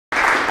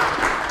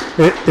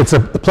It's a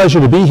pleasure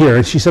to be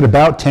here. She said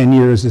about 10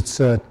 years. It's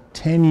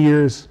 10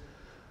 years,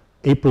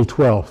 April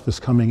 12th, this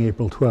coming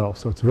April 12th.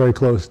 So it's very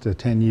close to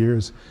 10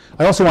 years.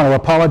 I also want to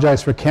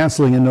apologize for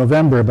canceling in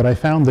November, but I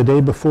found the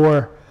day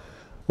before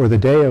or the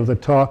day of the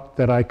talk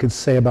that I could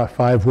say about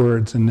 5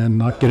 words and then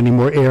not get any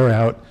more air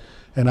out.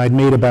 And I'd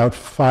made about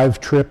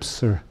 5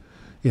 trips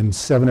in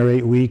 7 or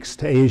 8 weeks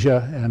to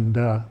Asia, and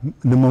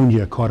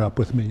pneumonia caught up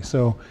with me.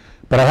 So,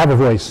 but I have a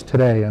voice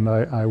today, and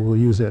I will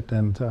use it.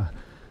 And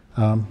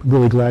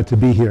really glad to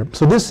be here.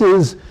 So this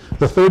is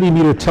the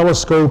 30-meter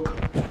telescope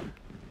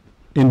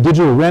in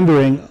digital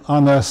rendering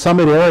on the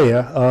summit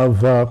area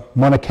of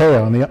Mauna Kea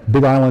on the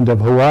big island of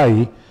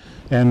Hawaii.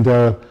 And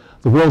the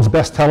world's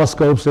best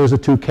telescopes, there's the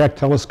 2 Keck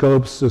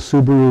telescopes, the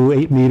Subaru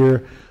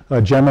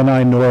 8-meter,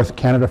 Gemini North,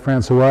 Canada,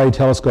 France, Hawaii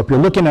telescope. You're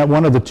looking at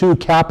one of the 2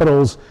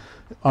 capitals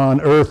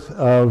on Earth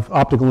of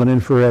optical and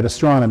infrared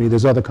astronomy.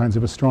 There's other kinds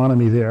of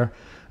astronomy there.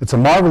 It's a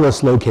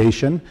marvelous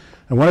location.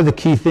 And one of the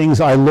key things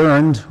I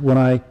learned when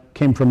I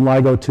came from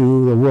LIGO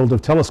to the world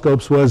of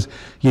telescopes was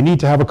you need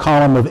to have a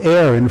column of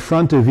air in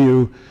front of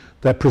you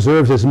that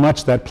preserves as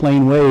much that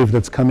plane wave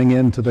that's coming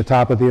into the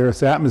top of the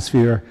Earth's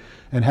atmosphere.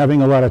 And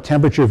having a lot of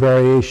temperature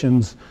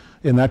variations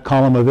in that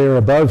column of air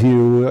above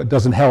you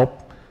doesn't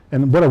help.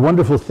 And what a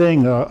wonderful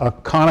thing, a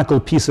conical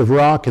piece of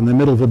rock in the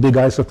middle of a big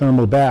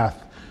isothermal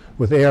bath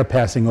with air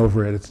passing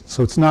over it.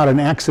 So it's not an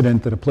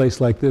accident that a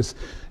place like this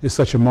is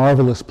such a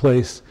marvelous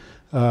place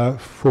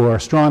for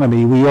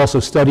astronomy. We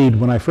also studied,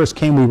 when I first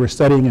came, we were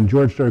studying, and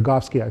George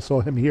Dorogovsky, I saw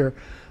him here,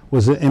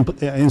 was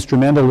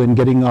instrumental in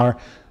getting our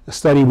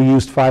study. We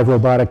used 5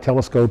 robotic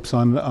telescopes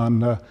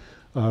on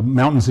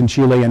mountains in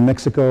Chile and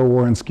Mexico,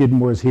 or in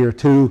Skidmore's here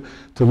too,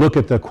 to look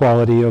at the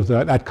quality of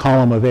that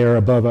column of air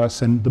above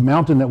us. And the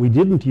mountain that we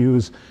didn't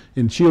use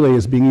in Chile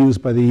is being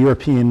used by the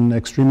European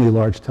Extremely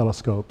Large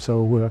Telescope.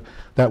 So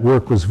that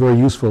work was very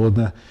useful in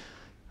the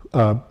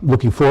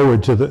looking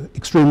forward to the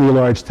extremely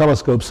large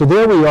telescope. So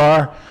there we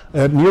are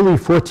at nearly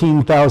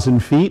 14,000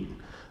 feet.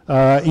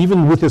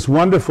 Even with this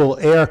wonderful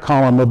air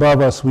column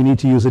above us, we need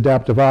to use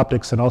adaptive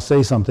optics, and I'll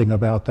say something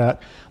about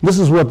that. This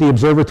is what the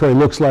observatory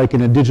looks like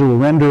in a digital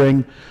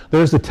rendering.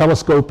 There's the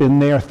telescope in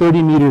there,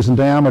 30 meters in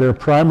diameter,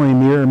 primary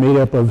mirror made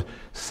up of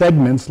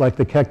segments like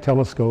the Keck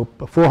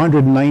telescope,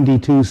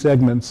 492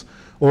 segments,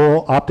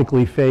 all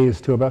optically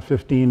phased to about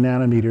 15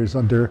 nanometers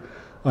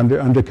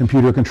under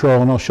computer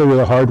control, and I'll show you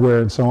the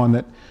hardware and so on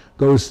that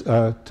goes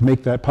to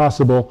make that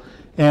possible.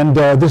 And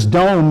this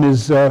dome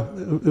is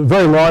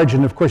very large,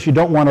 and of course you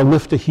don't want to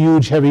lift a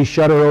huge heavy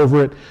shutter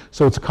over it,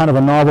 so it's kind of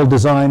a novel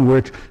design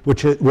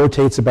which it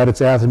rotates about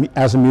its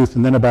azimuth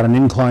and then about an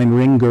inclined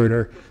ring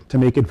girder to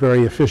make it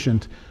very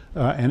efficient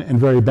and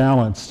very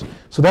balanced.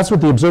 So that's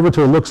what the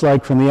observatory looks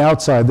like from the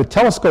outside. The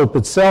telescope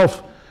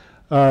itself,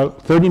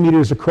 30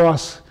 meters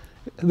across,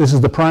 this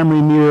is the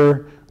primary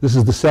mirror, this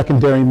is the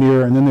secondary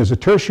mirror, and then there's a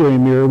tertiary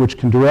mirror which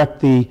can direct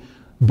the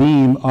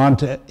beam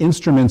onto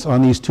instruments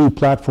on these 2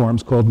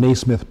 platforms called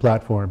Naismith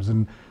platforms.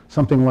 And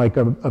something like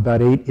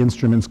about 8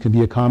 instruments can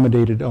be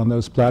accommodated on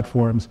those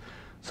platforms.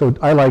 So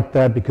I like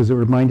that because it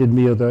reminded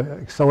me of the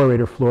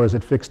accelerator floors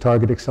at fixed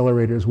target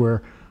accelerators,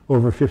 where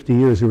over 50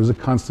 years there was a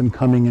constant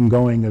coming and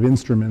going of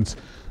instruments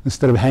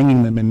instead of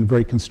hanging them in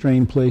very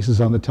constrained places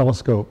on the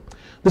telescope.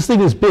 This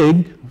thing is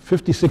big,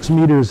 56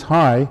 meters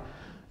high.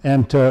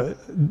 And to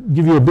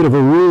give you a bit of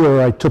a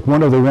ruler, I took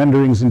one of the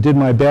renderings and did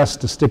my best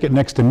to stick it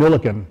next to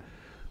Millikan.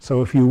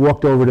 So if you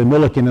walked over to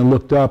Millikan and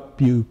looked up,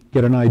 you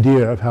get an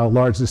idea of how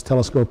large this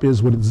telescope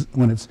is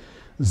when it's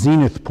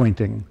zenith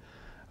pointing.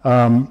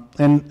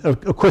 And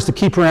of course the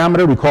key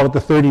parameter, we call it the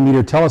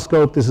 30-meter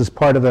telescope. This is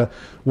part of the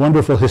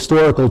wonderful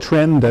historical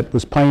trend that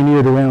was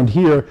pioneered around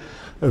here,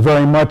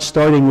 very much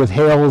starting with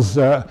Hale's,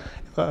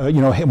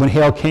 when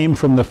Hale came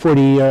from the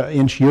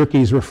 40-inch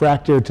Yerkes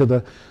refractor to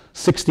the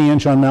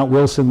 60-inch on Mount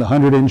Wilson, the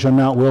 100-inch on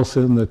Mount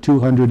Wilson, the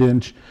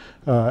 200-inch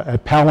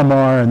at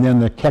Palomar, and then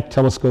the Keck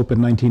telescope in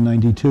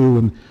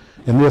 1992.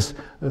 And this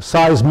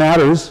size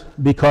matters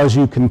because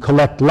you can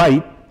collect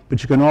light,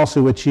 but you can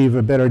also achieve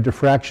a better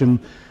diffraction,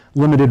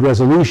 limited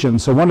resolution.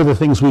 So one of the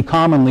things we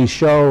commonly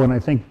show, and I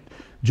think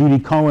Judy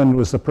Cohen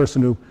was the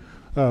person who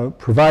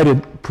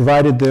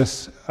provided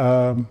this,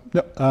 no,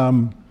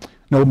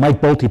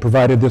 Mike Bolte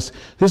provided this.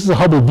 This is a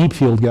Hubble Deep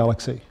Field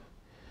galaxy.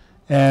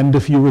 And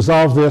if you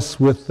resolve this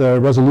with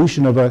the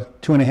resolution of a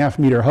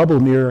 2.5-meter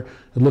Hubble mirror,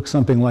 it looks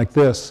something like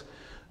this.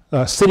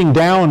 Sitting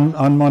down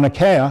on Mauna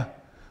Kea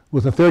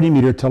with a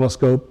 30-meter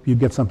telescope, you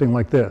get something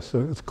like this.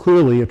 So it's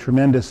clearly a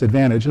tremendous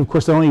advantage. And of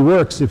course, it only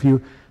works if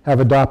you have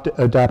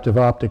adaptive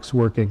optics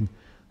working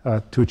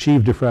to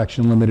achieve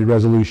diffraction limited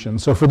resolution.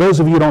 So for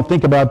those of you who don't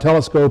think about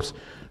telescopes,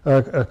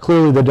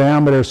 clearly the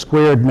diameter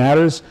squared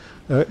matters.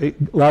 It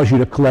allows you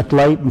to collect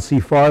light and see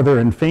farther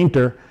and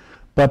fainter.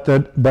 But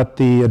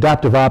the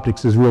adaptive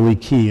optics is really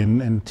key,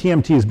 and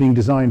TMT is being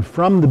designed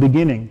from the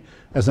beginning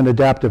as an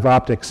adaptive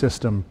optics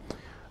system.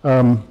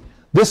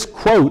 This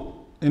quote,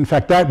 in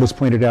fact, that was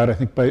pointed out, I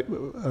think,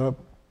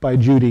 by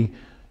Judy.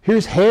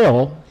 Here's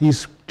Hale.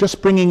 He's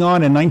just bringing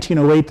on in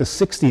 1908 the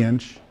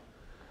 60-inch,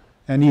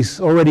 And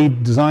he's already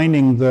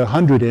designing the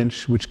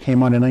 100-inch, which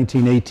came on in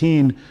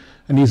 1918.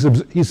 And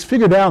he's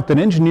figured out that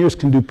engineers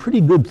can do pretty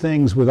good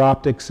things with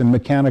optics and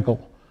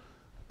mechanical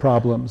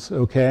problems,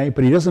 okay?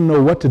 But he doesn't know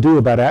what to do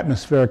about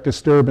atmospheric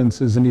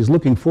disturbances, and he's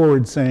looking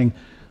forward, saying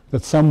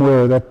that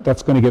somewhere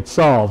that's going to get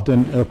solved.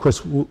 And of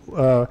course, we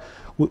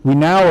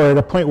now are at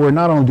a point where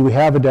not only do we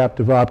have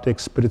adaptive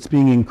optics, but it's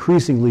being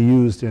increasingly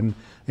used in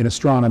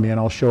astronomy, and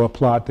I'll show a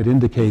plot that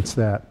indicates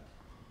that.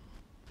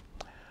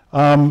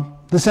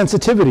 The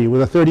sensitivity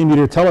with a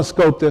 30-meter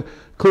telescope,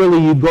 clearly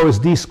you go as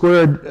d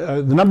squared.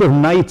 The number of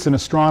nights an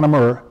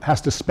astronomer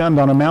has to spend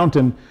on a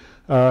mountain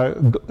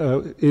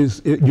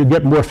you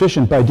get more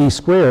efficient by d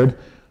squared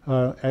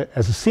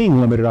as a seeing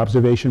limited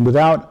observation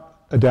without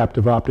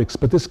adaptive optics,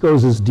 but this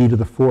goes as d to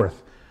the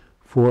fourth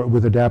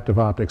with adaptive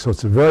optics. So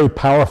it's a very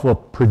powerful,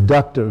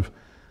 productive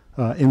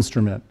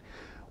instrument.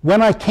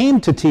 When I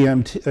came to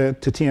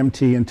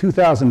TMT in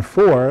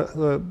 2004,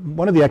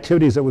 one of the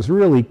activities that was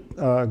really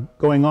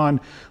going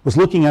on was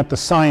looking at the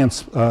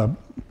science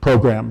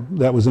program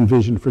that was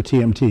envisioned for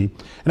TMT.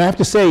 And I have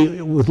to say,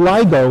 with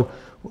LIGO,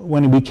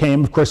 when we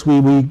came, of course, we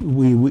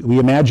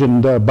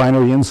imagined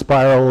binary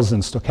inspirals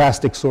and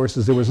stochastic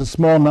sources. There was a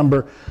small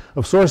number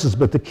of sources,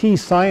 but the key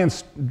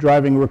science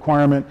driving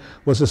requirement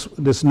was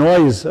this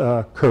noise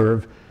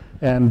curve,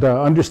 and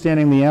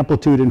understanding the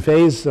amplitude and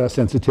phase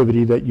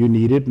sensitivity that you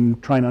needed,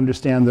 and trying to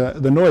understand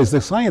the noise.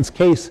 The science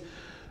case,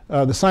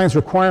 the science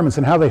requirements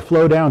and how they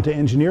flow down to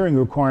engineering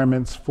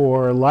requirements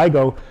for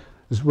LIGO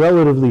is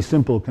relatively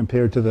simple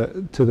compared to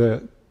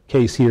the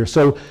case here.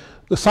 So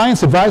the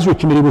Science Advisory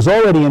Committee was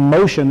already in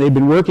motion. They'd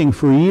been working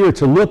for a year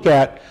to look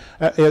at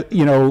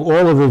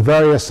all of the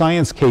various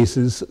science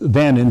cases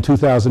then in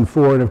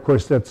 2004, and of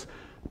course that's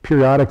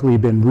periodically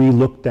been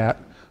re-looked at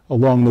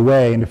along the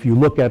way. And if you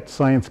look at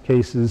science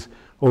cases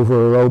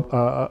over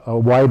a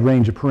wide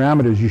range of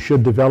parameters, you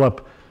should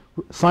develop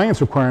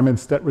science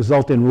requirements that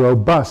result in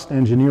robust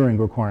engineering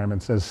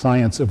requirements as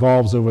science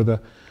evolves over the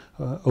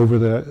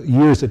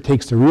years it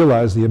takes to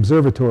realize the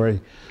observatory.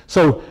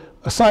 So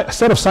a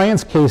set of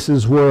science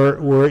cases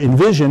were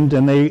envisioned,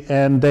 and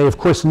they of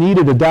course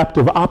needed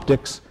adaptive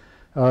optics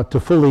to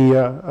fully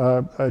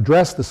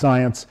address the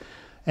science.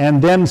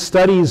 And then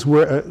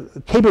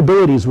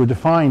capabilities were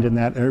defined in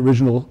that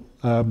original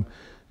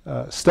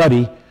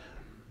study.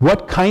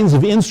 What kinds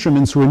of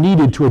instruments were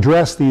needed to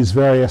address these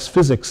various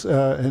physics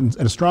and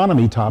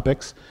astronomy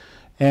topics.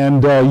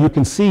 And you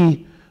can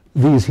see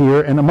these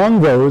here. And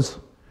among those,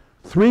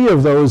 3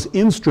 of those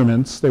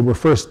instruments, they were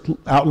first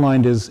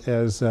outlined as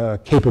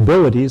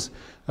capabilities,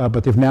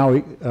 but they've now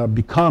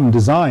become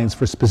designs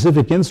for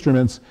specific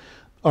instruments.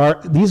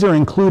 These are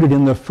included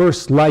in the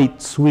First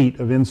Light suite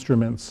of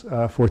instruments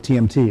for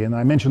TMT. And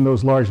I mentioned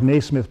those large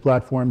Naismith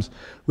platforms,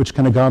 which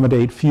can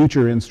accommodate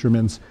future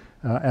instruments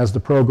as the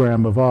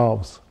program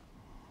evolves.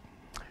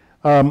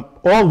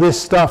 All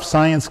this stuff,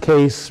 science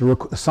case,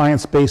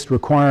 science-based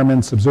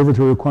requirements,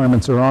 observatory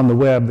requirements, are on the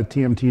web, the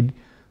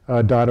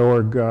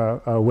TMT.org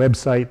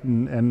website,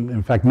 and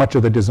in fact much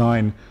of the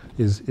design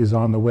is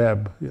on the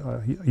web.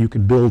 You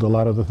could build a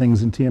lot of the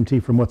things in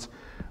TMT from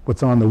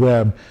what's on the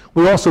web.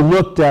 We also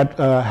looked at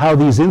how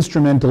these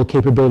instrumental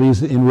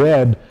capabilities in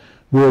red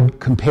would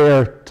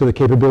compare to the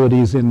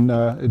capabilities in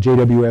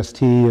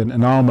JWST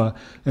and ALMA.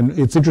 And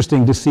it's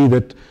interesting to see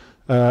that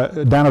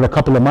down at a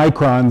couple of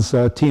microns,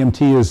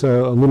 TMT is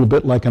a little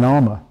bit like an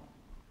ALMA.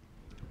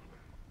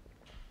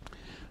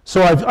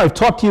 So I've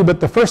talked to you, but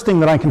the first thing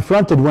that I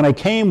confronted when I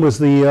came was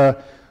the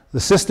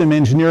system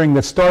engineering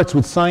that starts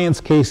with science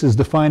cases,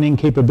 defining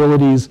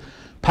capabilities,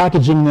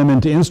 packaging them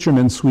into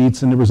instrument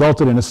suites, and it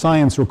resulted in a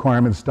science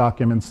requirements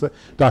document,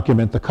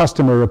 the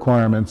customer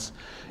requirements.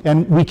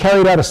 And we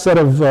carried out a set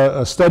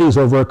of studies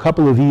over a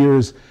couple of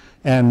years,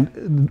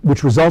 and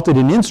which resulted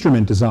in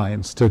instrument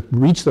designs to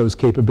reach those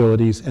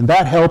capabilities, and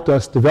that helped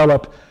us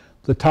develop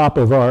the top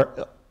of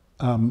our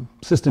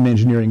system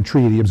engineering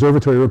tree, the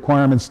observatory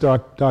requirements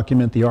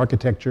document, the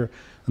architecture,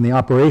 and the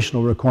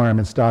operational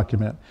requirements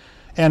document.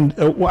 And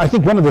I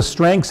think one of the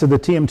strengths of the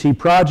TMT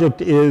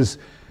project is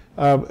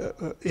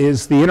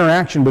the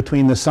interaction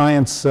between the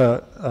Science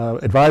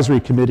Advisory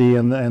Committee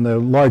and the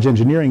large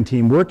engineering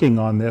team working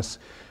on this.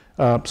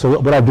 So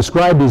what I've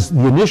described is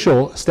the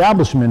initial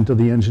establishment of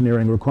the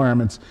engineering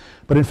requirements,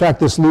 but in fact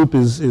this loop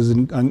is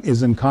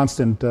in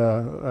constant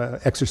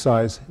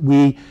exercise.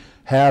 We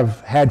have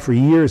had for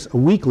years a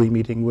weekly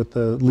meeting with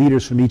the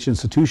leaders from each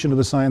institution of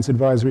the Science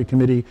Advisory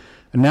Committee,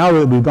 and now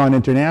that we've gone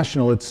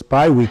international, it's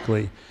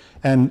bi-weekly.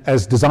 And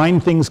as design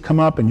things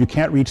come up and you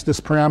can't reach this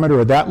parameter,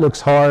 or that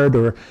looks hard,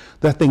 or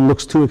that thing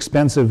looks too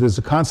expensive, there's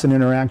a constant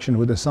interaction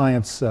with the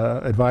Science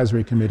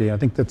Advisory Committee. I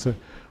think that's a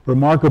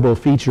remarkable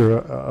feature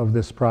of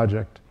this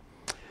project.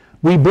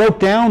 We broke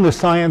down the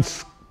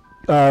science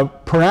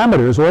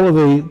parameters, all of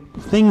the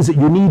things that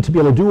you need to be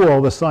able to do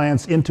all the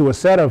science, into a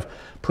set of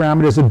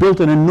parameters and built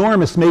an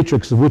enormous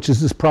matrix, of which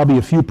this is probably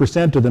a few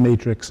 % of the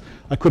matrix.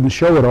 I couldn't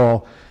show it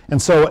all.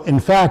 And so, in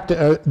fact,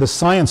 the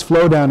science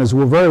flow down is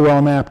very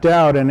well mapped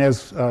out, and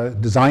as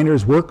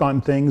designers work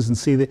on things and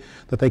see that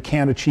they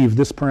can't achieve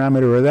this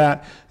parameter or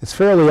that, it's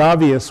fairly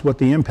obvious what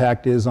the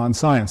impact is on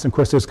science. And of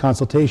course, there's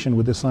consultation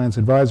with the Science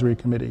Advisory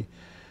Committee.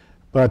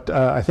 But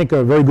I think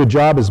a very good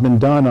job has been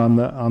done on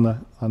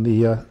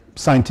the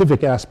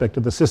scientific aspect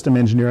of the system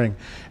engineering.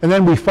 And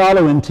then we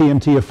follow in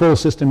TMT a full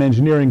system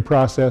engineering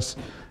process,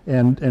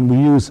 and we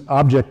use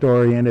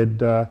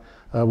object-oriented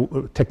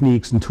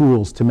techniques and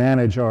tools to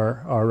manage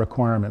our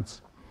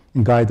requirements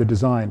and guide the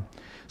design.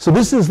 So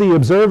this is the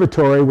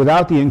observatory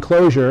without the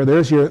enclosure.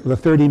 There's the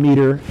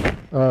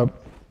 30-meter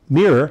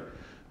mirror.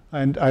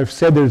 And I've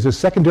said there's a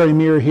secondary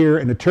mirror here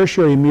and a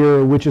tertiary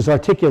mirror which is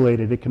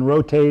articulated. It can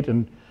rotate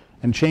and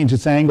change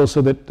its angle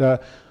so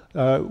that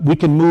we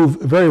can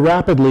move very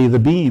rapidly the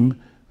beam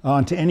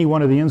onto any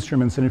one of the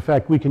instruments. And in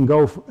fact, we can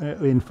go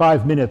in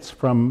 5 minutes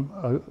from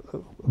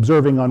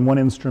observing on one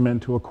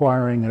instrument to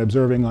acquiring and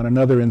observing on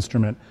another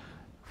instrument.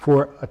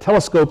 For a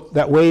telescope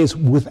that weighs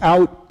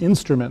without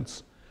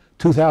instruments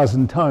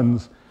 2,000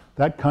 tons,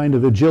 that kind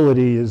of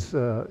agility is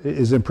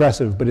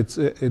impressive, but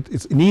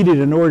it's needed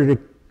in order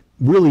to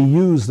really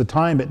use the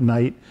time at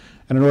night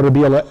and in order to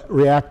be able to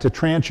react to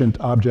transient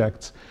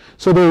objects.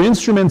 So there are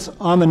instruments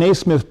on the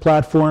Naismith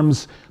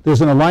platforms.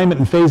 There's an alignment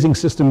and phasing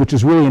system, which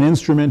is really an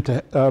instrument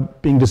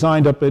being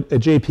designed up at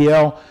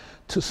JPL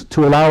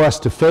to allow us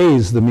to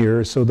phase the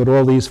mirrors so that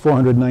all these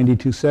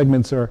 492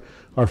 segments are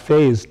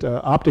phased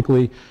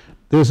optically.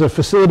 There's a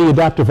facility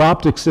adaptive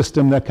optics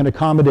system that can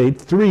accommodate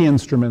 3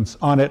 instruments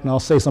on it, and I'll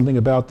say something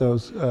about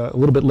those a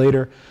little bit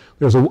later.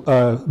 There's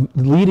a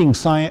leading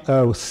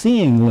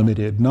seeing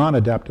limited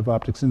non-adaptive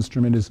optics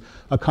instrument is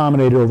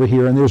accommodated over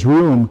here, and there's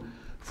room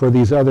for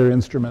these other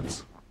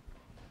instruments.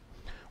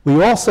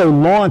 We also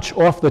launch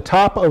off the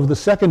top of the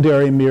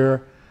secondary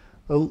mirror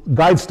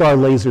guide star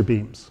laser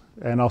beams.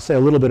 And I'll say a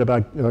little bit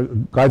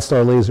about guide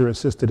star laser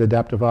assisted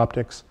adaptive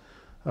optics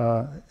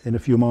in a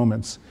few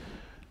moments.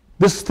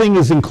 This thing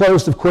is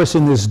enclosed, of course,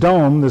 in this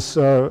dome, this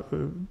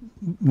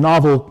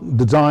novel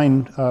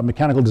design,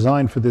 mechanical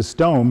design for this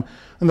dome.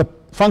 And the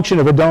function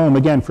of a dome,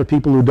 again, for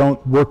people who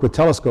don't work with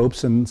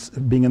telescopes and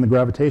being in the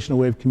gravitational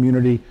wave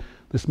community,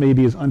 this may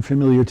be as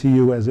unfamiliar to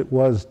you as it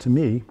was to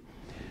me.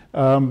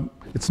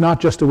 It's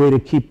not just a way to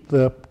keep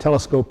the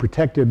telescope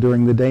protected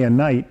during the day and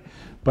night,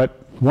 but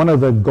one of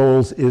the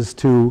goals is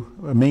to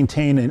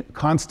maintain a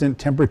constant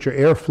temperature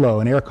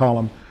airflow, an air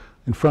column,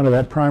 in front of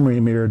that primary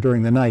mirror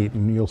during the night.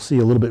 And you'll see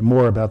a little bit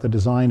more about the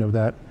design of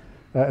that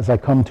as I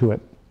come to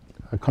it.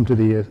 I come to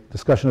the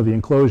discussion of the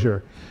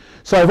enclosure.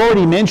 So I've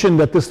already mentioned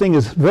that this thing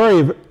is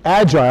very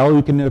agile.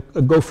 You can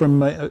go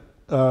from an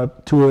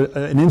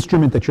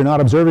instrument that you're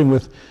not observing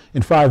with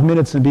in 5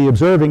 minutes and be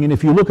observing. And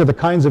if you look at the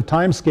kinds of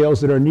time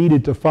scales that are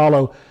needed to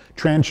follow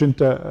transient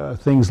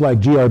things like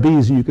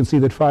GRBs, you can see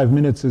that 5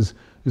 minutes is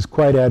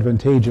quite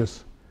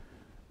advantageous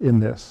in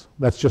this.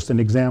 That's just an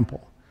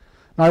example.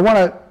 Now I want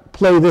to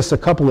play this a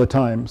couple of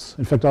times.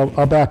 In fact,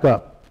 I'll back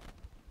up.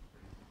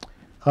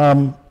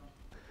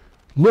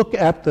 Look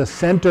at the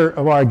center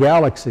of our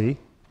galaxy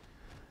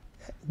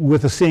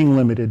with a seeing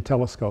limited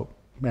telescope,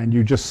 and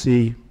you just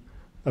see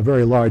a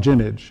very large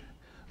image.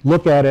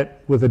 Look at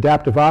it with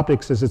adaptive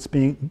optics as it's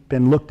been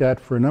looked at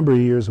for a number of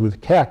years with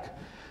Keck,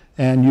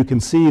 and you can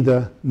see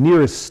the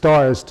nearest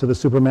stars to the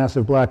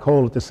supermassive black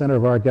hole at the center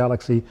of our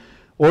galaxy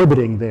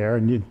orbiting there,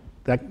 and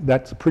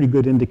that's a pretty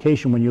good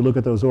indication when you look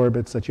at those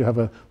orbits that you have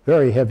a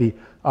very heavy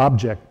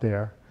object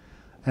there.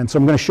 And so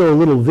I'm going to show a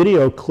little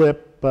video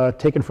clip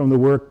taken from the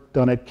work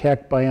done at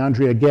Keck by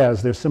Andrea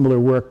Ghez. There's similar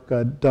work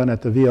done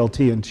at the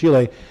VLT in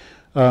Chile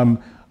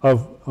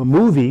of a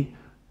movie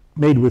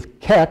made with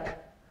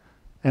Keck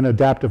and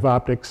adaptive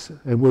optics,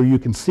 where you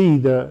can see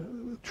the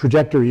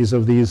trajectories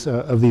of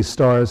these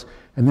stars,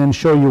 and then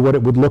show you what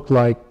it would look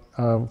like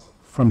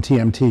from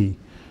TMT.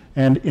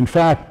 And in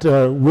fact,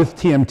 with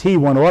TMT,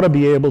 one ought to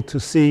be able to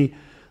see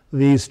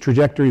these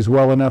trajectories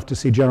well enough to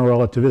see general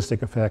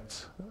relativistic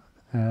effects.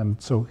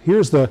 And so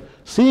here's the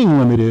seeing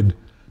limited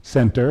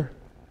center,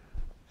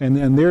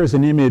 and there's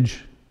an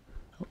image,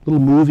 a little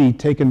movie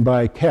taken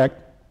by Keck.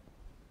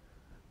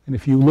 And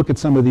if you look at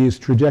some of these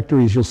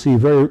trajectories, you'll see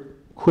very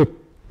quick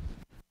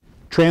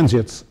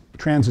transits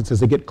as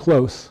they get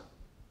close.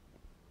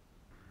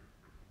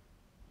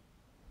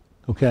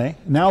 Okay,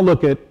 now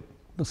look at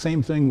the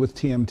same thing with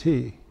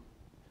TMT.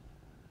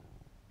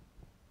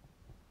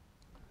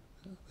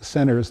 The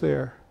center is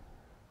there.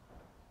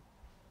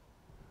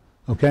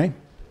 Okay?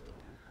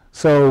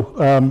 So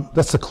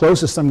that's the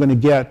closest I'm going to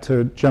get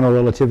to general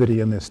relativity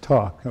in this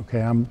talk.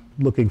 Okay, I'm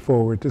looking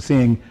forward to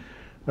seeing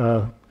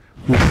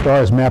these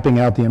stars mapping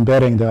out the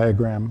embedding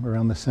diagram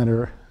around the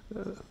center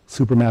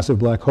supermassive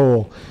black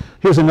hole.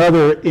 Here's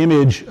another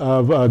image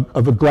of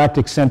a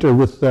galactic center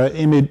with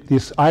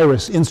this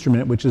IRIS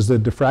instrument, which is the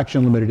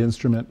diffraction limited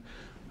instrument.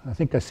 I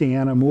think I see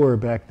Anna Moore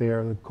back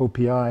there, the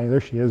co-PI.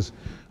 There she is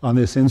on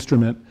this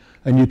instrument.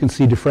 And you can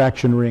see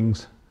diffraction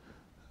rings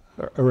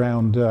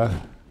around the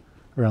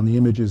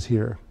images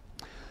here.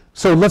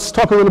 So let's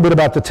talk a little bit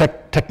about the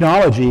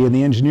technology and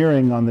the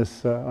engineering on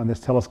this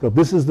telescope.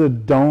 This is the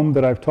dome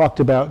that I've talked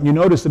about. You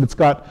notice that it's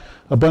got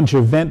a bunch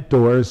of vent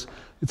doors.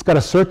 It's got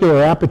a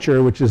circular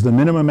aperture, which is the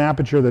minimum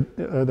aperture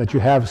that you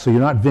have, so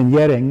you're not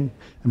vignetting,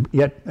 and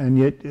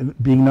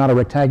yet being not a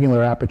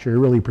rectangular aperture, you're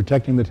really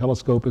protecting the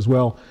telescope as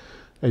well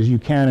as you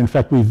can. In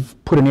fact, we've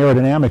put an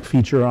aerodynamic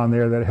feature on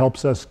there that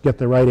helps us get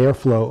the right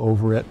airflow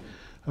over it.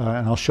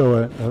 And I'll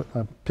show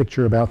a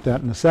picture about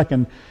that in a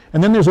second.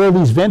 And then there's all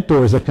these vent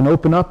doors that can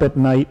open up at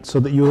night so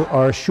that you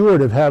are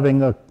assured of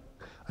having a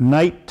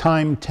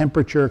nighttime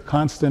temperature,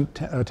 constant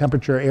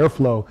temperature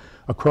airflow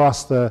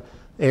across the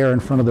air in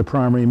front of the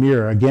primary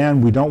mirror.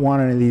 Again, we don't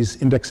want any of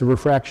these index of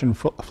refraction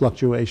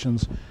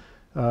fluctuations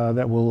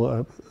that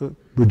will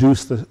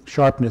reduce the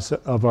sharpness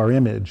of our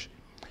image.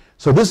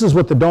 So this is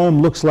what the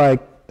dome looks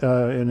like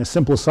in a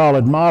simple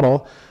solid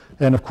model.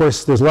 And of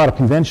course, there's a lot of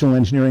conventional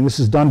engineering. This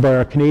is done by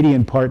our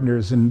Canadian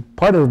partners. And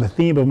part of the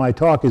theme of my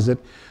talk is that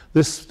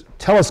this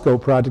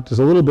telescope project is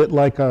a little bit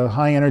like a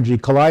high-energy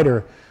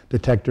collider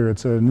detector.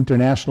 It's an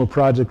international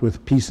project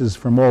with pieces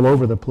from all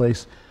over the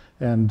place.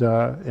 And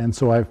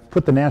so I've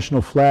put the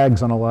national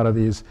flags on a lot of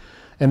these.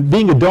 And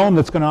being a dome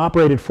that's going to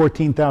operate at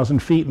 14,000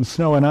 feet in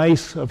snow and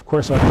ice, of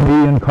course, our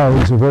Canadian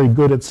colleagues are very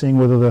good at seeing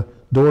whether the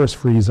doors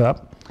freeze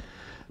up.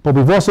 But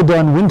we've also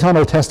done wind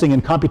tunnel testing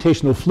and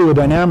computational fluid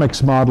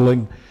dynamics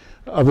modeling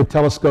of the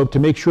telescope to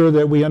make sure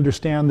that we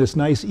understand this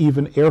nice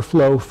even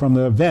airflow from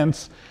the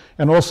vents,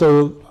 and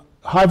also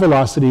high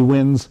velocity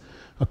winds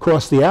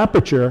across the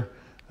aperture.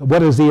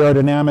 What is the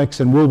aerodynamics,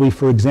 and will we,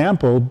 for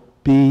example,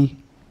 be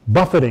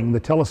buffeting the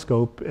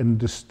telescope and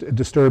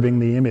disturbing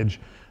the image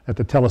at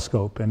the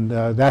telescope? And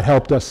that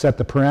helped us set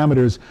the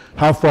parameters,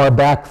 how far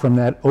back from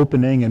that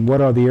opening and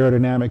what are the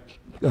aerodynamic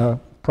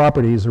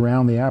properties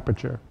around the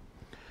aperture.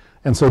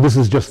 And so this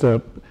is just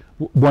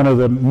one of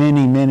the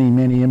many, many,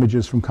 many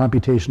images from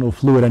computational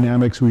fluid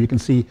dynamics where you can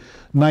see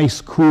nice,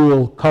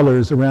 cool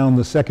colors around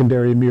the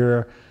secondary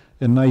mirror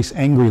and nice,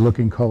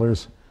 angry-looking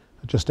colors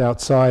just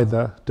outside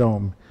the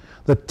dome.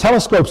 The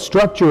telescope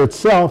structure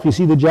itself, you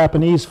see the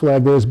Japanese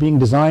flag there, is being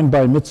designed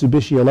by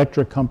Mitsubishi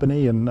Electric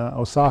Company in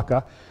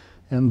Osaka.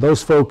 And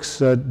those folks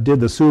did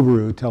the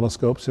Subaru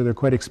telescope, so they're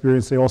quite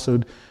experienced. They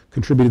also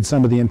contributed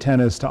some of the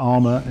antennas to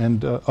ALMA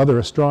and other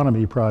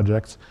astronomy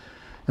projects.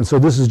 And so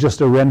this is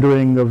just a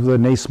rendering of the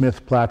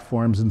Naismith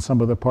platforms and some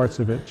of the parts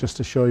of it, just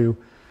to show you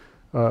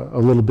a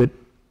little bit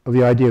of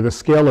the idea of the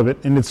scale of it.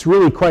 And it's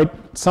really quite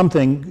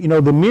something. You know,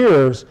 the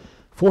mirrors,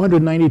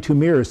 492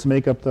 mirrors to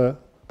make up the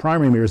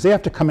primary mirrors, they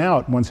have to come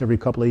out once every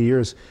couple of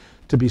years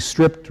to be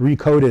stripped,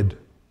 recoated,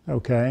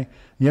 okay?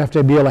 You have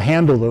to be able to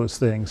handle those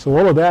things. So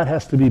all of that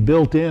has to be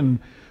built in.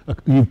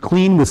 You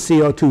clean with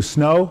CO2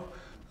 snow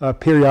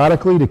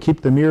periodically to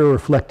keep the mirror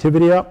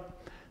reflectivity up.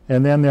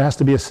 And then there has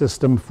to be a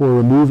system for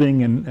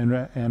removing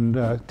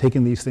and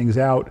taking these things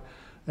out.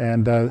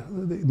 And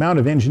the amount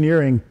of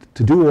engineering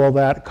to do all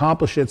that,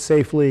 accomplish it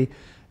safely,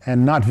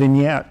 and not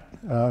vignette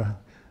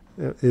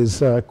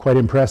is quite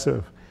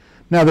impressive.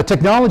 Now, the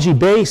technology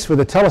base for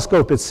the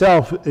telescope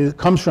itself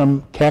comes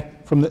from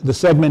Keck, from the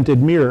segmented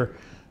mirror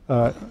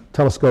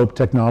telescope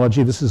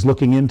technology. This is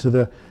looking into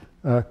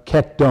the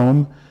Keck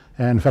dome.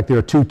 And in fact, there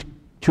are two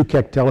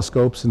Keck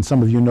telescopes, and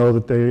some of you know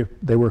that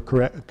they were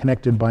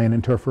connected by an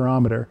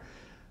interferometer.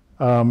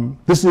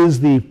 This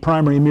is the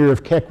primary mirror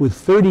of Keck with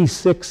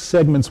 36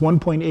 segments,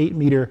 1.8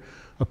 meter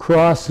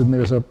across, and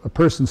there's a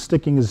person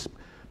sticking his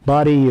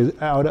body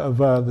out of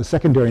the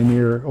secondary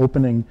mirror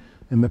opening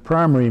in the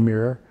primary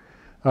mirror.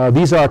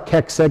 These are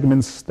Keck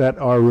segments that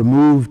are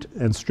removed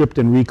and stripped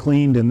and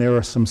recleaned, and there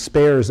are some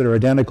spares that are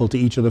identical to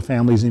each of the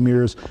families of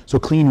mirrors, so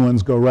clean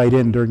ones go right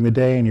in during the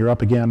day, and you're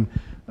up again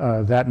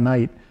that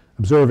night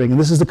observing. And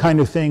this is the kind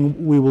of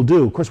thing we will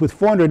do. Of course, with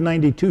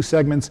 492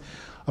 segments,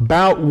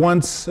 about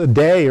once a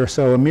day or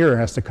so, a mirror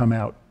has to come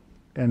out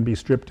and be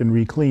stripped and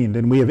recleaned.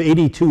 And we have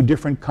 82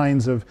 different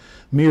kinds of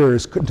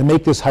mirrors. To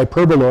make this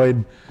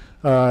hyperboloid,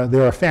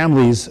 there are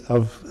families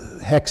of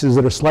hexes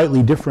that are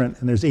slightly different,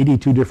 and there's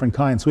 82 different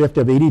kinds. So we have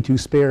to have 82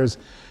 spares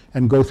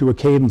and go through a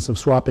cadence of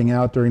swapping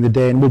out during the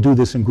day. And we'll do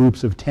this in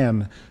groups of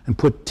 10 and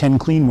put 10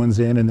 clean ones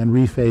in and then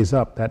rephase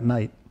up that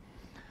night.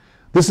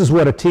 This is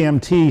what a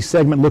TMT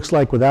segment looks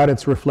like without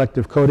its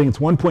reflective coating. It's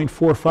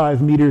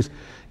 1.45 meters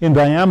in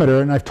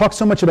diameter. And I've talked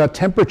so much about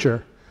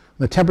temperature,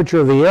 the temperature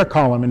of the air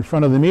column in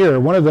front of the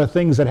mirror. One of the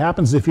things that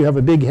happens if you have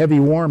a big,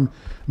 heavy, warm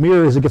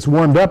mirror is it gets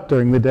warmed up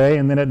during the day,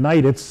 and then at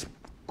night it's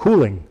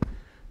cooling.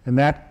 And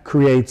that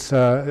creates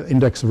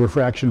index of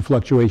refraction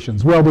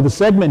fluctuations. Well, with a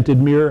segmented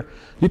mirror,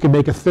 you can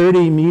make a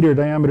 30-meter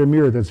diameter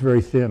mirror that's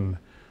very thin.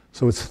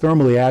 So it's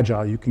thermally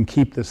agile. You can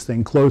keep this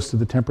thing close to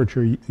the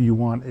temperature you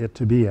want it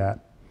to be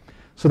at.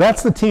 So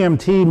that's the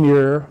TMT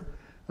mirror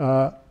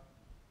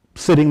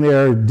sitting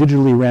there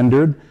digitally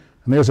rendered.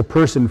 And there's a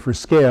person for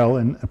scale.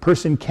 And a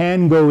person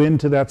can go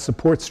into that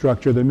support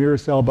structure, the mirror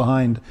cell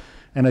behind,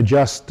 and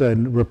adjust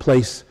and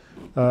replace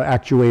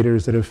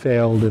actuators that have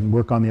failed and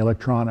work on the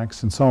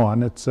electronics and so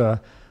on.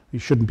 You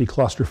shouldn't be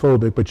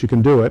claustrophobic, but you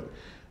can do it.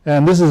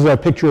 And this is a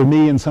picture of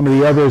me and some of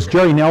the others.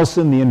 Jerry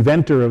Nelson, the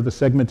inventor of the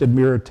segmented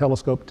mirror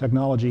telescope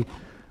technology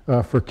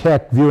for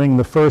Keck, viewing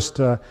the first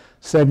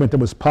segment that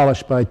was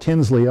polished by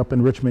Tinsley up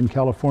in Richmond,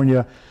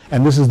 California.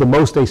 And this is the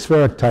most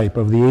aspheric type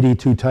of the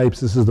 82 types.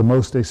 This is the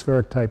most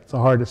aspheric type. It's the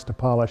hardest to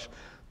polish,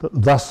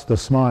 thus the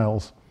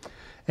smiles.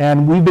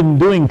 And we've been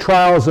doing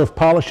trials of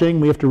polishing.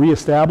 We have to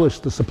reestablish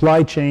the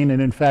supply chain.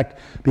 And in fact,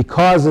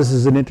 because this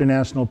is an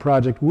international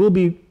project, we'll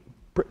be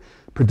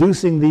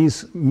producing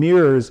these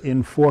mirrors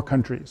in 4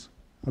 countries,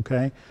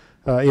 okay?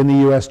 In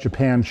the US,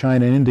 Japan,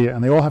 China, and India,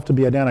 and they all have to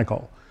be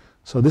identical.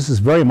 So this is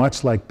very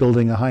much like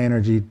building a high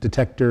energy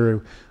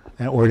detector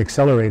or an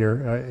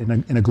accelerator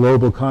in a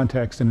global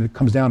context, and it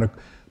comes down to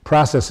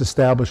process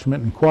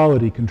establishment and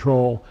quality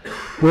control.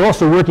 We're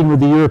also working with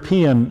the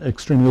European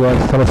Extremely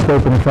Large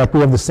Telescope, and in fact we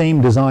have the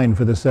same design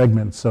for the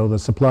segments, so the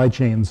supply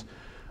chains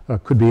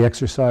could be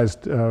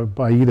exercised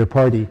by either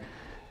party.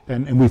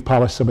 And we've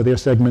polished some of their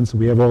segments, and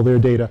we have all their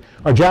data.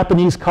 Our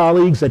Japanese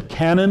colleagues at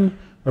Canon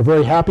are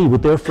very happy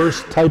with their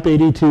first Type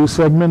 82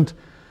 segment,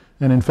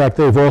 and in fact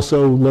they've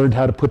also learned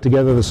how to put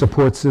together the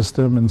support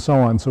system and so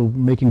on, so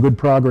making good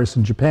progress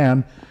in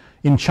Japan.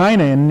 In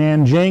China, in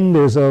Nanjing,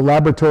 there's a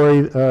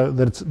laboratory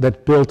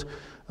that built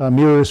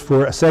mirrors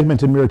for a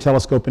segmented mirror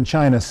telescope in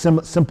China,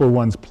 simple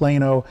ones,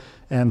 plano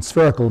and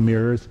spherical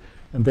mirrors,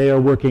 and they are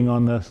working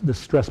on the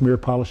stress mirror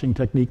polishing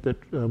technique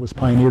that was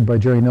pioneered by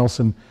Jerry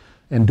Nelson,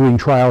 and doing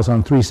trials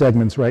on 3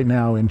 segments right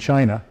now in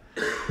China.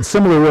 And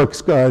similar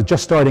work's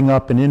just starting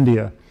up in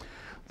India.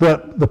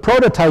 The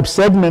prototype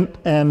segment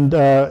and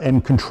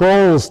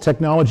controls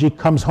technology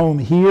comes home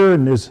here,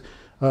 and there's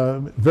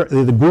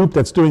the group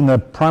that's doing the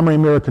primary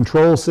mirror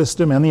control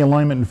system and the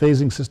alignment and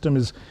phasing system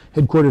is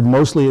headquartered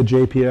mostly at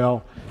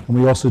JPL, and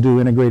we also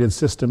do integrated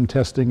system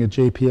testing at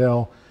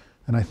JPL.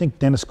 And I think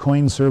Dennis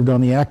Coyne served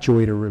on the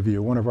actuator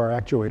review, one of our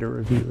actuator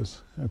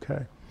reviews.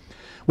 Okay.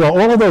 Well,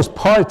 all of those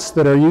parts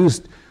that are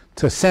used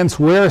to sense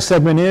where a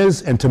segment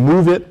is and to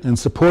move it and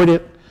support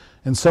it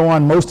and so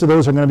on, most of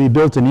those are going to be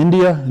built in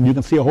India, and you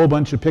can see a whole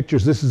bunch of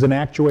pictures. This is an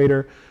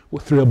actuator.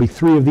 There'll be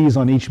 3 of these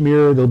on each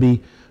mirror. There'll be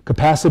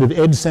capacitive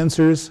edge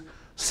sensors,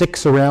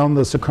 6 around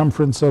the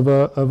circumference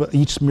of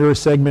each mirror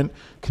segment,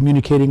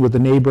 communicating with the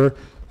neighbor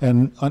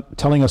and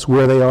telling us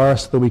where they are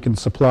so that we can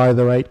supply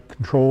the right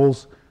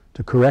controls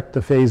to correct the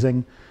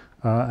phasing.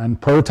 And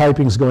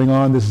prototyping is going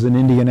on. This is an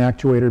Indian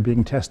actuator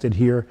being tested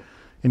here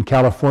in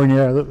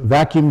California.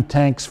 Vacuum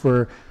tanks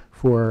for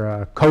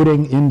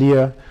coating,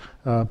 India.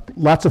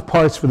 Lots of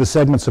parts for the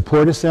segment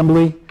support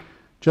assembly.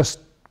 Just,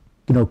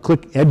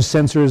 click edge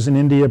sensors in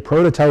India,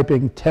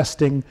 prototyping,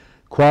 testing,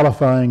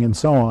 qualifying, and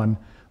so on.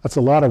 That's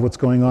a lot of what's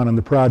going on in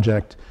the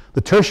project.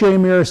 The tertiary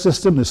mirror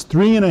system, this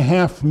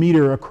 3.5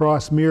 meter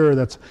across mirror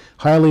that's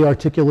highly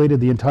articulated.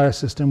 The entire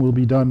system will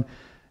be done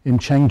in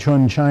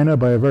Changchun, China,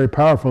 by a very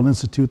powerful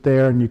institute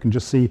there, and you can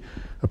just see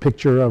a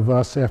picture of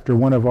us after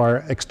one of our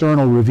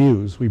external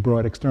reviews. We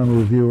brought external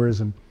reviewers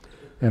and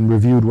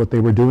reviewed what they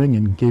were doing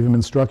and gave them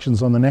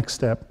instructions on the next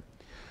step.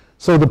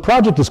 So the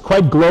project is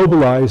quite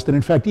globalized, and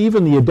in fact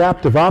even the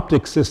adaptive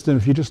optics system,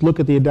 if you just look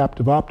at the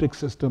adaptive optics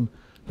system,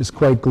 is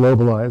quite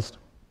globalized.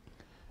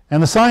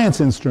 And the science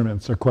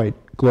instruments are quite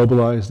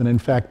globalized, and in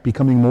fact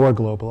becoming more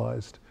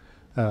globalized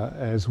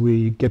as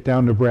we get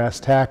down to brass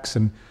tacks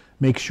and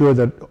make sure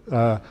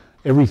that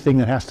everything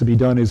that has to be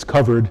done is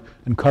covered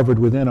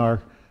within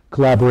our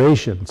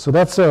collaboration. So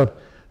that's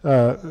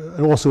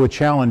also a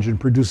challenge in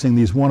producing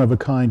these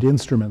one-of-a-kind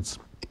instruments.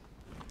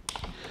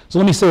 So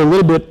let me say a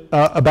little bit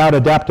about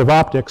adaptive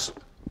optics.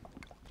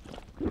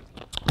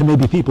 There may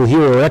be people here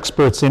who are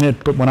experts in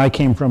it, but when I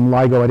came from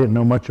LIGO, I didn't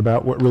know much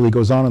about what really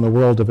goes on in the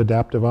world of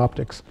adaptive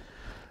optics.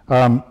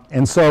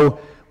 And so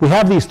we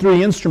have these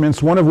 3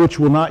 instruments, one of which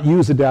will not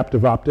use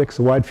adaptive optics,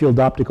 a wide-field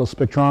optical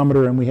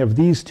spectrometer, and we have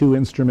these 2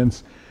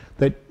 instruments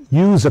that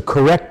use a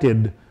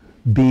corrected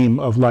beam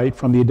of light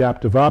from the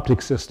adaptive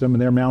optics system,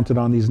 and they're mounted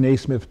on these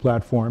Naismith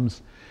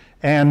platforms.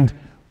 And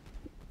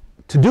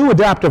to do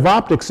adaptive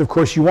optics, of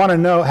course, you want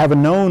to have a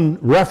known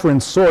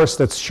reference source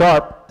that's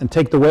sharp and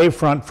take the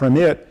wavefront from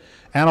it,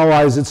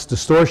 analyze its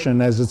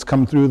distortion as it's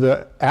come through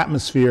the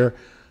atmosphere,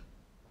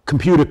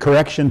 compute a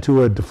correction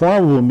to a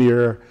deformable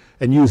mirror,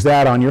 and use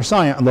that on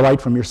the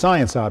light from your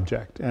science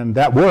object. And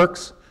that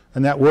works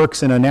in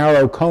a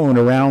narrow cone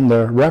around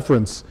the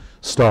reference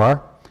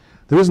star.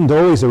 There isn't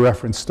always a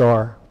reference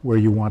star where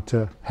you want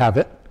to have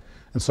it,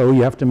 and so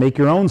you have to make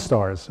your own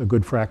stars a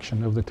good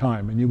fraction of the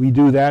time. And we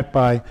do that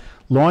by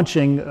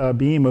launching a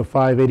beam of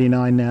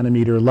 589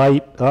 nanometer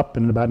light up,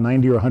 and about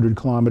 90 or 100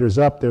 kilometers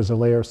up, there's a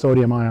layer of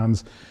sodium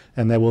ions,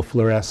 and they will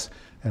fluoresce,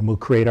 and we'll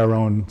create our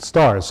own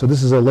stars. So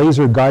this is a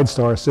laser guide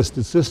star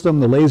assisted system.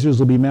 The lasers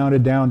will be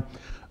mounted down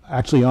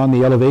actually on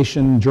the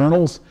elevation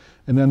journals,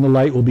 and then the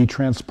light will be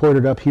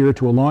transported up here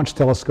to a launch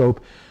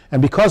telescope.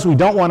 And because we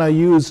don't want to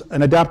use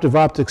an adaptive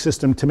optics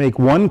system to make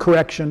one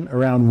correction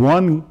around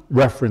one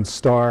reference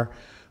star,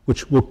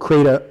 which will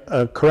create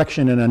a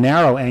correction in a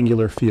narrow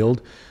angular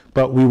field,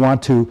 but we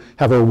want to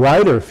have a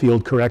wider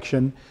field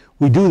correction,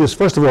 We do this,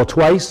 first of all,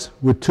 twice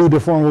with 2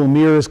 deformable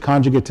mirrors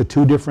conjugate to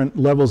 2 different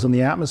levels in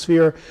the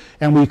atmosphere,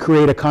 and we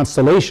create a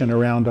constellation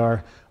around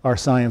our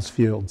science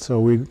field. So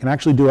we can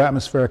actually do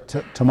atmospheric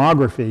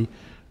tomography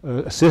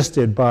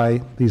assisted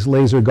by these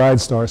laser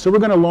guide stars. So we're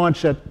going to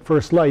launch at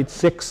first light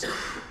 6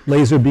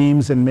 laser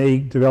beams and may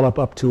develop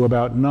up to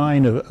about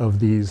 9 of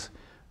these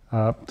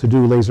to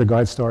do laser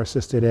guide star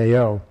assisted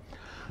AO.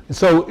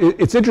 So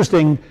it's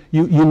interesting,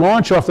 you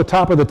launch off the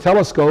top of the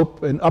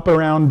telescope and up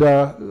around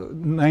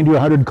 90 or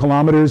 100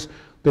 kilometers,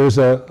 there's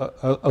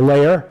a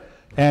layer,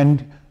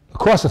 and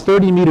across a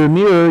 30-meter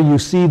mirror, you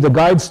see the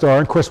guide star.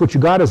 Of course, what you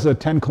got is a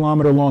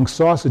 10-kilometer long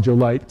sausage of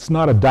light. It's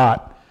not a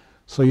dot.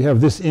 So you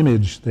have this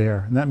image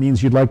there, and that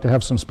means you'd like to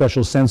have some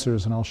special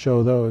sensors, and I'll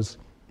show those.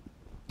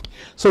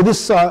 So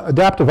this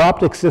adaptive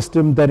optics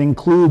system that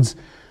includes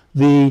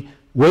the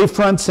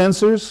wavefront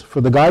sensors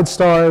for the guide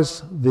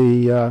stars,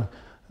 the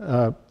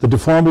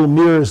deformable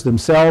mirrors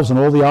themselves and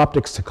all the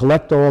optics to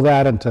collect all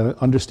that and to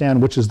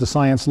understand which is the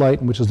science light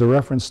and which is the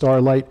reference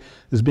star light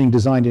is being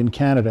designed in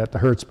Canada at the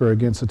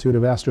Hertzberg Institute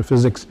of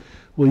Astrophysics.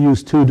 We'll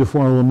use 2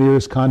 deformable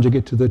mirrors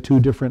conjugate to the 2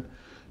 different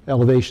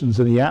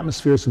elevations in the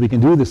atmosphere so we can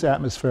do this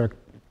atmospheric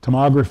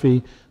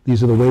tomography.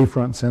 These are the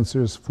wavefront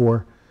sensors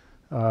for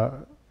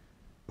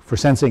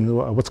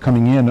sensing what's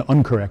coming in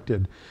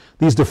uncorrected.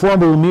 These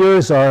deformable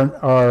mirrors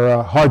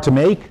are hard to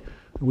make.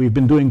 We've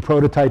been doing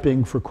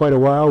prototyping for quite a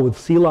while with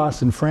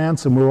CELOS in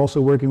France, and we're also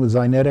working with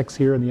Zynetics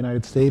here in the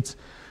United States,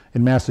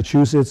 in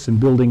Massachusetts, and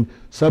building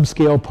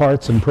subscale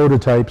parts and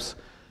prototypes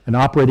and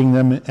operating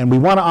them. And we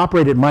want to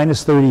operate at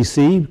minus 30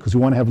 C because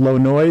we want to have low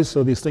noise,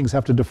 so these things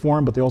have to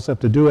deform, but they also have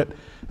to do it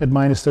at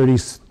minus 30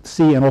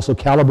 C and also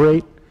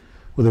calibrate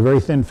with a very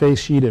thin phase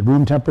sheet at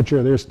room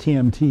temperature. There's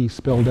TMT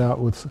spelled out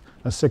with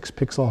a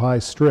 6-pixel high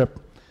strip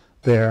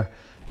there,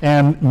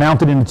 and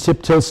mounted in a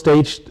tip-tilt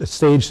stage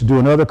to do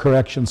another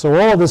correction. So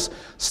all of this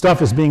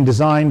stuff is being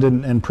designed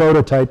and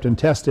prototyped and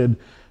tested,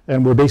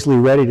 and we're basically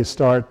ready to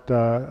start. We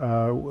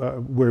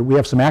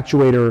have some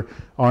actuator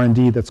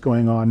R&D that's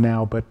going on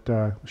now, but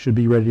should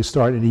be ready to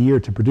start in a year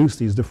to produce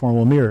these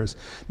deformable mirrors.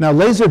 Now,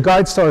 laser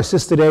guide star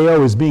assisted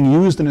AO is being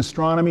used in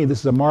astronomy.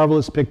 This is a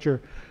marvelous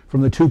picture from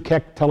the 2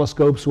 Keck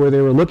telescopes where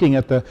they were looking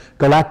at the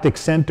galactic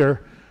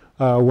center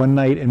one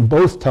night, and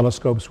both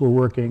telescopes were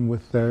working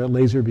with their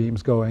laser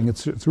beams going.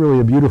 It's really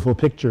a beautiful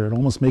picture. It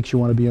almost makes you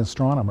want to be an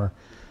astronomer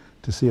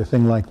to see a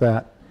thing like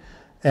that.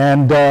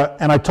 And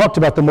I talked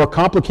about the more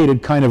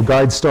complicated kind of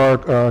guide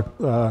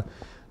star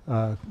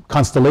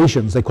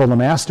constellations. They call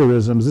them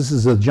asterisms. This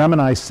is a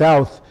Gemini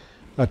South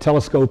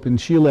telescope in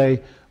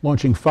Chile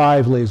launching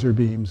 5 laser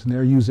beams, and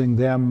they're using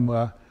them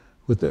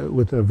with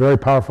a very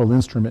powerful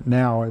instrument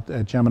now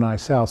at Gemini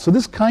South. So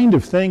this kind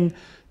of thing,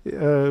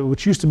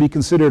 which used to be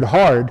considered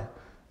hard,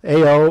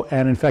 AO,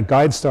 and in fact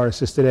guide star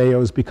assisted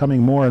AO is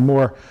becoming more and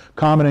more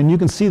common, and you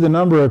can see the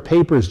number of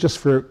papers just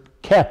for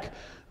Keck,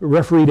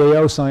 refereed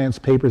AO science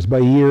papers by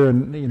year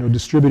and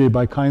distributed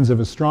by kinds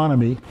of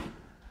astronomy.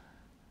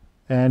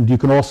 And you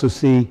can also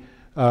see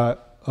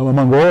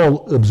among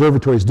all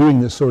observatories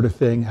doing this sort of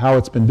thing, how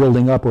it's been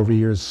building up over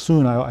years.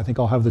 Soon I think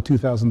I'll have the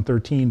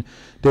 2013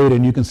 data,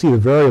 and you can see the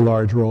very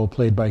large role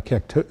played by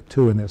Keck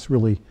 2 in this,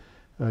 really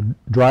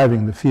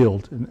driving the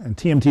field. And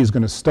TMT is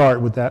going to start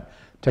with that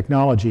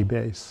technology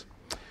base.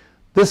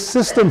 This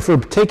system for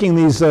taking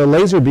these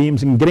laser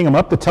beams and getting them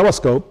up the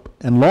telescope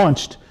and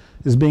launched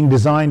is being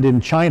designed in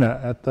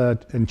China,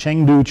 in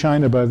Chengdu,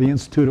 China, by the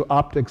Institute of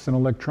Optics and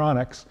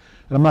Electronics.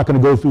 And I'm not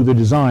going to go through the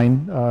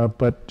design,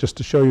 but just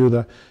to show you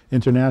the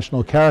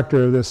international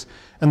character of this.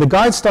 And the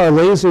guide star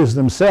lasers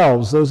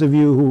themselves, those of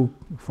you who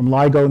from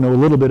LIGO know a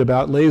little bit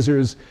about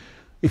lasers,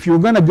 if you were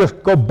going to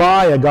go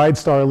buy a guide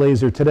star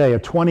laser today, a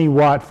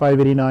 20-watt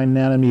 589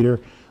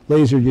 nanometer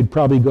laser, you'd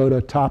probably go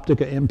to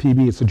Toptica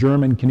MPB. It's a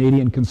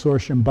German-Canadian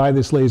consortium. Buy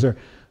this laser.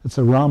 It's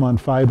a Raman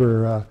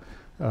fiber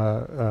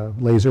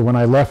laser. When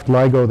I left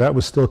LIGO, that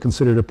was still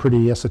considered a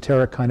pretty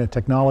esoteric kind of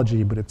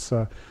technology, but it's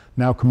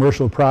now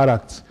commercial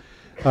products.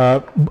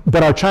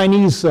 But our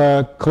Chinese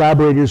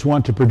collaborators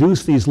want to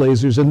produce these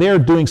lasers, and they're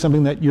doing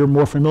something that you're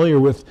more familiar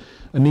with,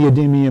 a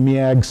neodymium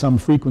YAG some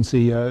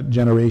frequency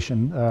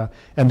generation.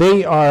 And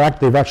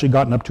they've actually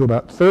gotten up to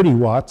about 30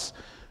 watts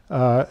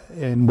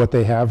in what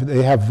they have.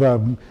 They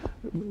have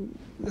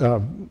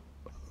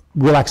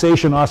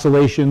relaxation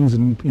oscillations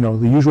and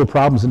the usual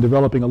problems in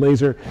developing a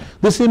laser.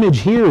 This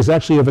image here is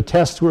actually of a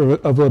test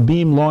of a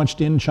beam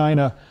launched in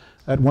China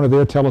at one of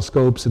their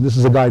telescopes, and this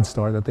is a guide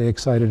star that they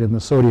excited in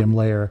the sodium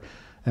layer.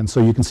 And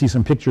so you can see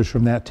some pictures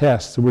from that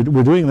test. So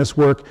we're doing this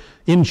work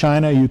in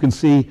China. You can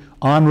see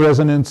on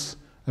resonance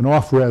and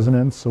off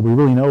resonance, so we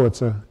really know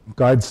it's a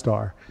guide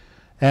star.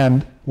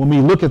 And when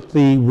we look at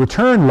the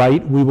return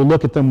light, we will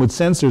look at them with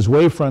sensors,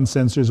 wavefront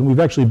sensors, and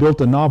we've actually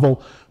built a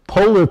novel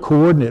polar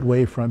coordinate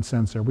wavefront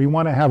sensor. We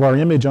want to have our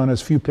image on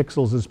as few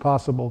pixels as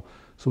possible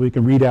so we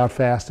can read out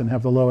fast and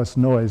have the lowest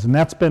noise. And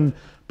that's been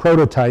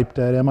prototyped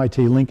at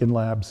MIT Lincoln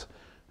Labs,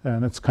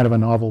 and it's kind of a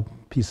novel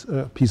piece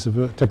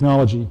of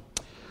technology.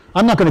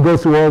 I'm not going to go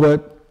through all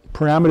the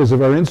parameters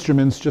of our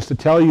instruments, just to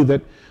tell you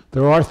that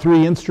there are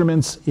 3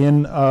 instruments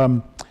in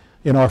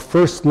our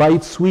first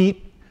light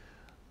suite.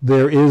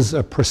 There is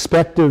a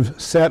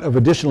prospective set of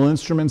additional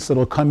instruments that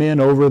will come in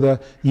over the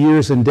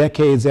years and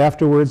decades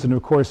afterwards. And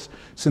of course,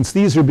 since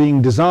these are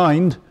being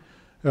designed,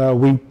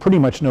 we pretty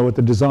much know what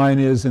the design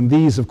is. And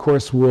these, of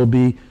course, will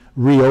be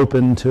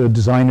reopened to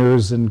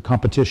designers and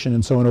competition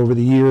and so on over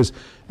the years.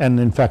 And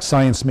in fact,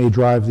 science may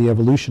drive the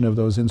evolution of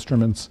those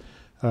instruments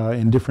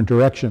in different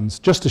directions.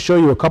 Just to show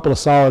you a couple of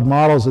solid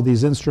models of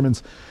these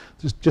instruments,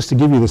 just to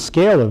give you the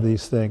scale of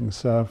these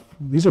things.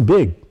 These are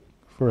big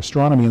for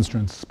astronomy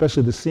instruments,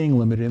 especially the seeing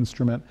limited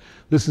instrument.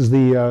 This is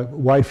the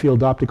wide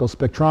field optical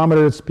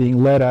spectrometer. It's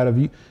being led out of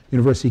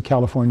University of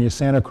California,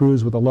 Santa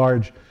Cruz, with a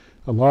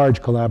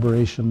large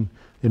collaboration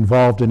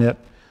involved in it.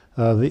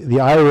 The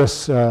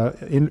IRIS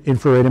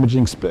infrared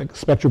imaging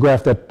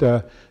spectrograph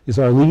that is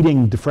our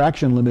leading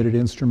diffraction limited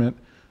instrument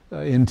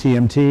in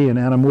TMT, and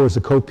Anna Moore is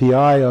the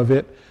co-PI of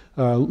it.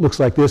 Looks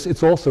like this.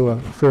 It's also a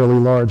fairly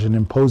large and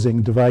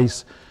imposing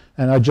device.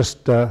 And I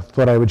just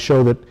thought I would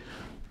show that,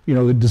 you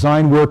know, the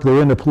design work,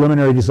 they're in the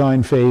preliminary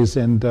design phase,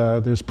 and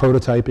there's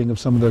prototyping of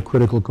some of the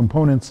critical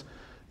components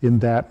in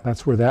that.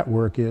 That's where that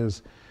work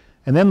is.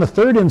 And then the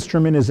third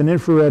instrument is an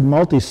infrared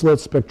multi-slit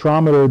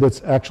spectrometer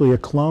that's actually a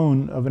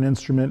clone of an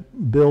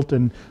instrument built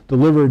and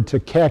delivered to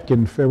Keck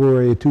in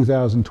February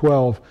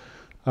 2012.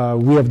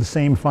 We have the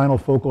same final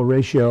focal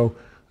ratio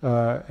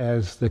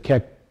as the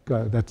Keck.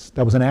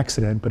 That was an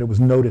accident, but it was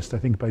noticed, I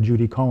think, by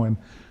Judy Cohen.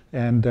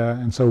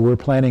 And so we're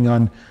planning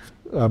on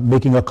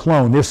making a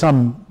clone. There's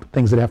some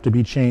things that have to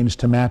be changed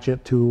to match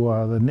it to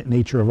the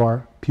nature of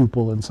our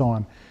pupil and so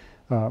on.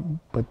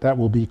 But that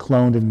will be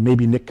cloned, and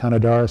maybe Nick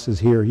Kanadaris is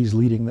here. He's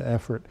leading the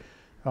effort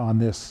on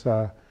this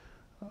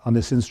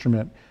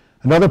instrument.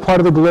 Another part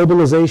of the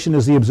globalization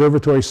is the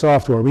observatory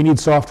software. We need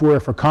software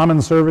for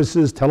common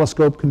services,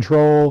 telescope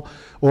control,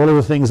 all of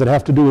the things that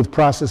have to do with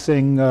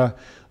processing the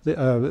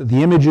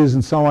images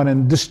and so on.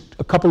 And just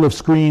a couple of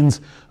screens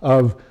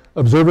of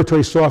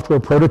observatory software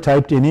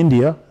prototyped in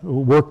India,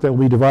 work that will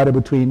be divided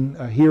between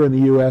here in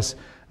the US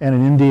and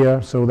in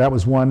India. So that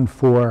was one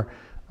for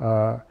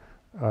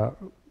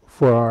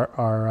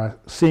our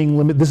seeing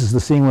limit. This is the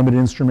seeing limit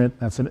instrument.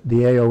 That's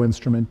the AO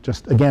instrument,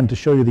 just again to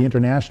show you the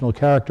international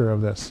character of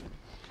this.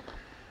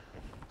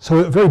 So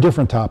a very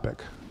different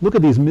topic. Look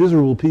at these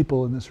miserable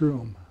people in this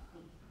room.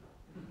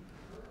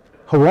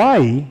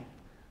 Hawaii,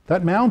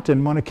 that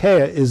mountain, Mauna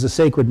Kea, is a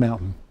sacred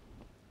mountain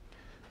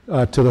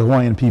to the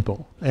Hawaiian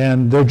people.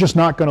 And they're just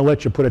not going to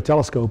let you put a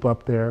telescope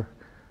up there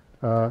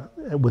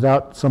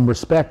without some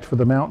respect for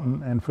the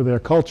mountain and for their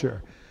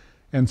culture.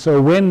 And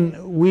so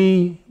when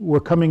we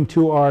were coming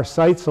to our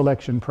site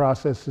selection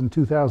process in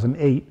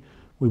 2008,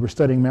 we were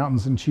studying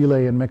mountains in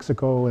Chile and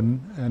Mexico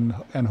and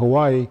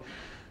Hawaii.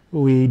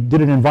 We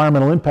did an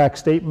environmental impact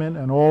statement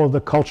and all of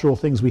the cultural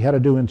things we had to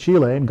do in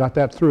Chile, and got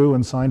that through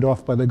and signed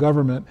off by the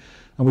government.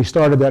 And we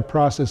started that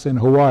process in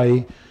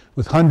Hawaii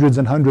with hundreds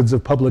and hundreds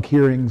of public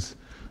hearings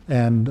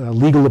and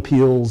legal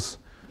appeals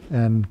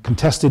and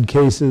contested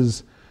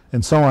cases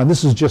and so on.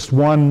 This is just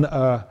one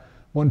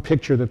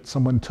picture that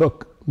someone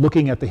took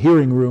looking at the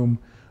hearing room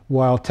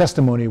while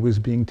testimony was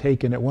being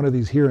taken at one of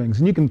these hearings.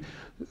 And you can,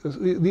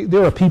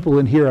 there are people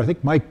in here, I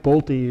think Mike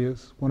Bolte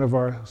is one of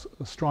our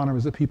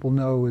astronomers that people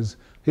know is,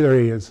 here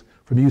he is,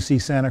 from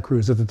UC Santa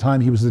Cruz. At the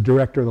time he was the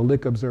director of the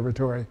Lick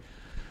Observatory.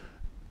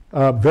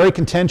 Very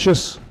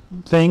contentious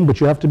thing, but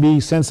you have to be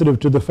sensitive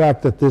to the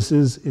fact that this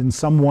is in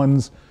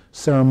someone's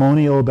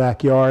ceremonial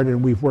backyard,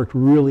 and we've worked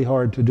really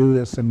hard to do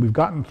this, and we've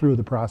gotten through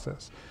the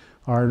process.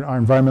 Our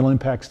environmental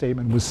impact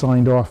statement was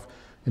signed off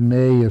in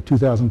May of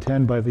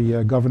 2010 by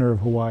the governor of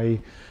Hawaii.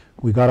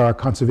 We got our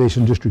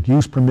conservation district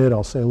use permit.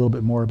 I'll say a little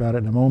bit more about it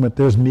in a moment.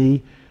 There's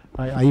me.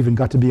 I even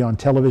got to be on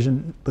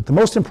television. But the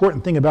most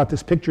important thing about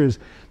this picture is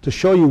to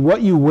show you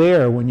what you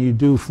wear when you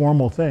do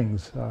formal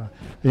things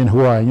in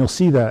Hawaii. And you'll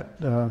see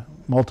that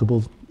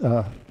multiple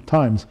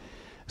times.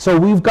 So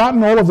we've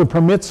gotten all of the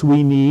permits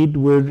we need.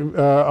 Even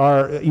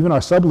our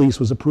sublease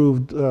was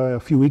approved a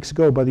few weeks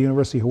ago by the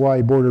University of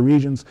Hawaii Board of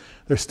Regents.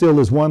 There still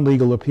is one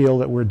legal appeal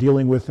that we're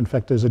dealing with. In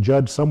fact, there's a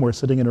judge somewhere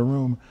sitting in a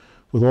room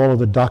with all of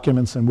the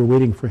documents, and we're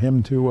waiting for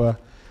him to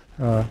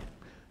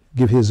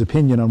give his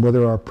opinion on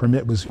whether our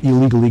permit was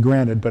illegally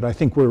granted. But I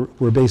think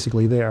we're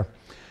basically there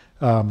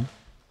in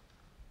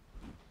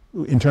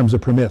terms of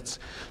permits.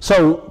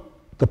 So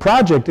the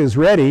project is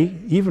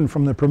ready, even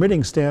from the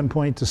permitting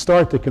standpoint, to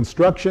start the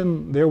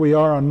construction. There we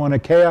are on Mauna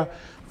Kea.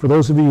 For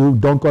those of you who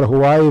don't go to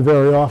Hawaii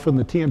very often,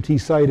 the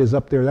TMT site is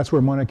up there. That's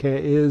where Mauna Kea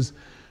is.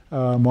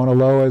 Mauna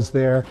Loa is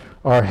there.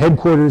 Our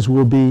headquarters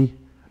will be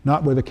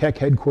not where the Keck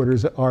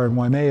headquarters are in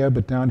Waimea,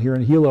 but down here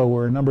in Hilo,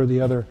 where a number of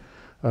the other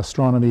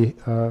astronomy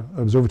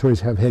observatories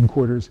have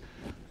headquarters.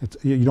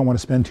 You don't want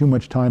to spend too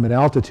much time at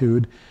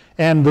altitude.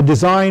 And the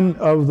design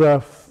of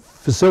the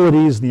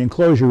facilities, the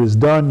enclosure is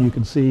done. You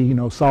can see, you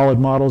know, solid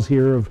models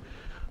here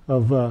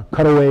of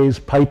cutaways,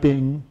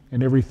 piping,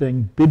 and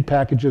everything. Bid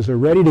packages are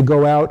ready to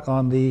go out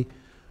on the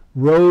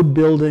road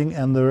building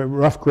and the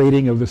rough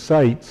grading of the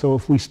site. So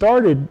if we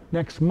started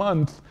next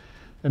month,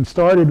 and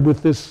started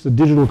with this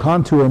digital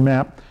contour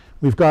map.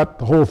 We've got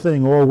the whole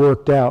thing all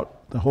worked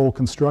out, the whole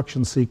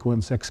construction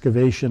sequence,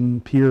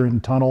 excavation, pier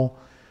and tunnel,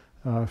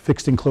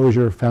 fixed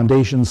enclosure,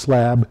 foundation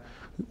slab.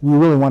 We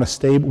really want to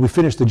stay. We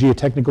finished the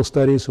geotechnical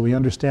study, so we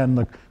understand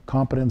the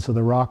competence of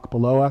the rock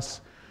below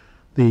us.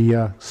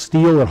 The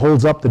steel that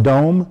holds up the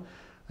dome,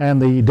 and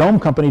the dome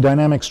company,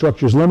 Dynamic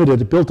Structures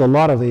Limited, built a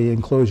lot of the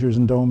enclosures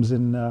and domes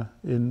in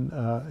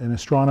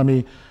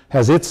astronomy,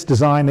 has its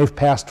design. They've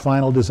passed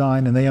final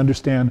design, and they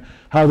understand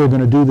how they're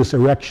going to do this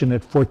erection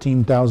at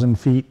 14,000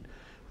 feet,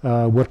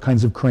 what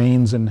kinds of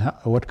cranes and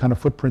what kind of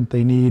footprint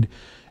they need.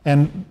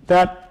 And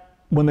that,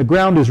 when the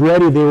ground is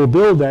ready, they will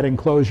build that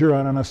enclosure,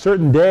 and on a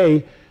certain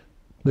day,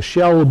 the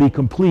shell will be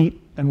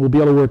complete, and we'll be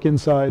able to work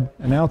inside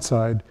and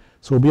outside.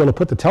 So we'll be able to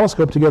put the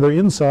telescope together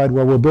inside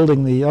while we're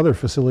building the other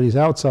facilities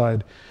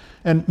outside.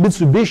 And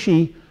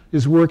Mitsubishi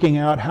is working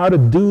out how to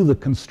do the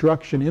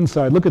construction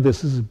inside. Look at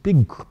this. This is a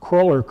big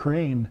crawler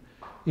crane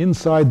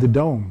inside the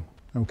dome,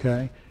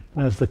 okay?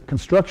 And as the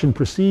construction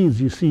proceeds,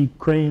 you see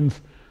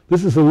cranes.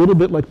 This is a little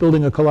bit like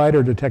building a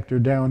collider detector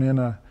down in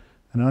an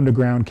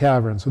underground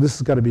cavern. So this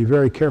has got to be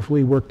very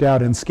carefully worked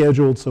out and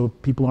scheduled so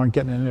people aren't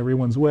getting in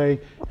everyone's way,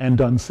 and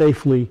done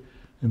safely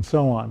and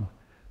so on.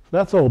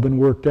 That's all been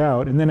worked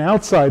out. And then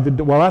outside,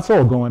 while that's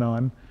all going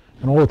on,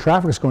 and all the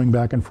traffic's going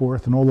back and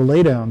forth, and all the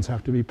laydowns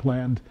have to be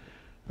planned,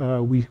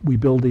 we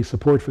build these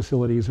support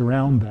facilities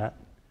around that.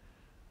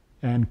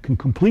 And can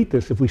complete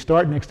this. If we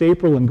start next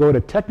April and go at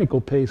a technical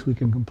pace, we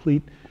can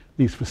complete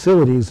these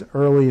facilities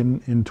early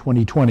in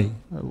 2020.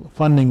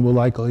 Funding will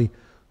likely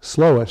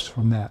slow us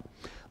from that.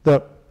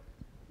 The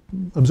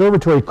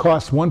observatory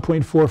costs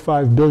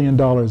 $1.45 billion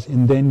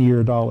in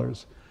then-year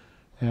dollars.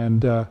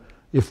 And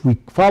if we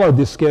followed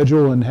this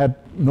schedule and had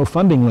no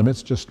funding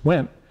limits, just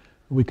went,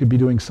 we could be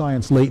doing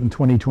science late in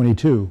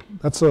 2022.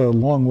 That's a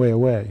long way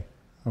away,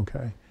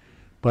 okay?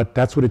 But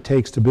that's what it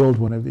takes to build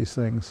one of these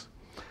things.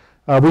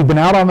 We've been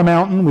out on the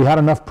mountain. We had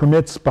enough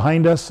permits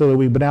behind us so that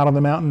we've been out on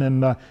the mountain,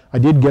 and I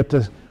did get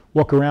to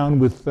walk around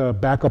with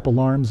backup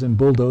alarms and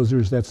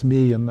bulldozers. That's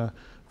me and the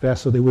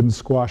vest, so they wouldn't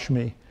squash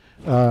me.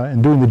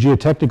 And doing the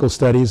geotechnical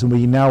studies, and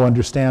we now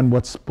understand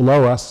what's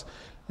below us,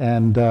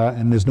 and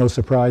there's no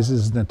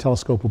surprises, and the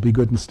telescope will be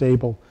good and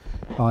stable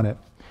on it.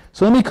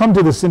 So let me come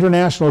to this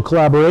international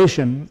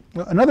collaboration.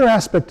 Another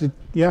aspect that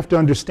you have to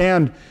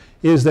understand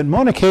is that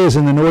Mauna Kea is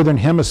in the northern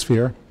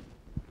hemisphere.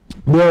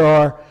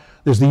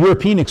 There's the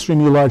European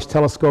Extremely Large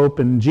Telescope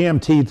and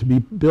GMT to be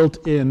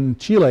built in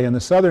Chile in the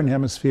southern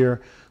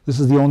hemisphere. This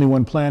is the only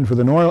one planned for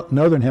the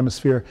northern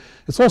hemisphere.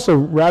 It's also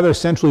rather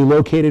centrally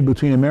located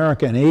between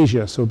America and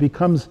Asia, so it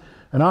becomes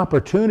an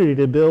opportunity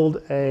to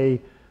build a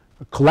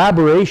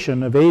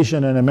collaboration of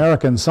Asian and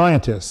American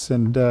scientists.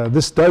 And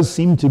this does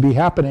seem to be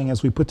happening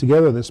as we put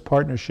together this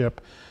partnership.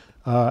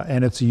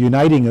 And it's a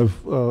uniting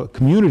of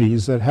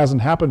communities that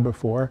hasn't happened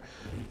before.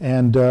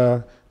 And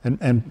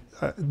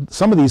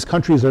some of these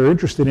countries are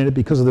interested in it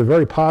because of the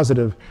very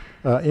positive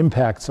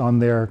impacts on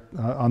their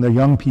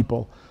young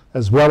people,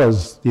 as well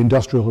as the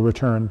industrial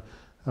return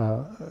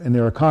in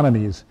their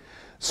economies.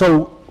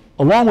 So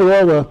along with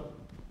all the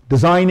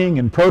designing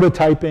and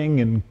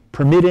prototyping and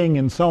permitting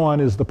and so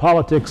on is the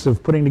politics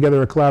of putting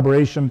together a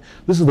collaboration.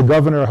 This is the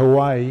governor of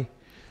Hawaii.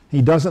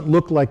 He doesn't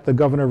look like the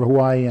governor of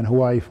Hawaii in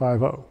Hawaii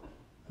 5-0.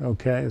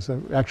 Okay, it's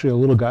actually a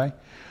little guy.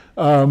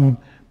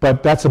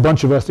 But that's a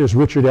bunch of us. There's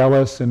Richard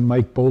Ellis and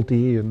Mike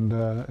Bolte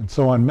and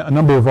so on, a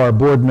number of our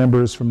board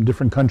members from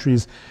different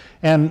countries.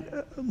 And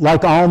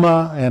like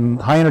ALMA and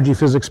high energy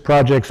physics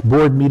projects,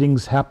 board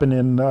meetings happen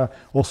in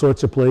all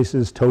sorts of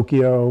places,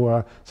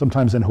 Tokyo,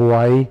 sometimes in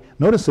Hawaii.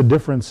 Notice the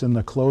difference in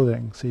the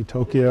clothing. See,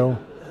 Tokyo,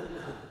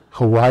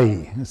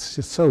 Hawaii. It's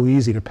just so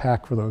easy to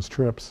pack for those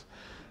trips.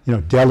 You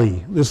know,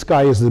 Delhi. This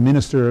guy is the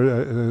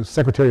Minister,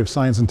 Secretary of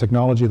Science and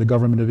Technology of the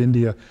government of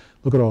India.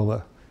 Look at all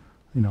the,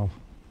 you know,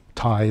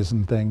 ties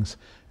and things.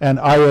 And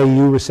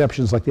IAU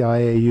receptions, like the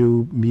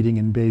IAU meeting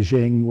in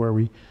Beijing, where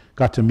we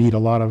got to meet a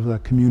lot of the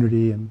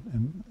community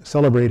and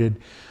celebrated.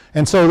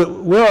 And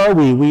so where are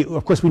we?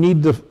 Of course, we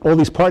need all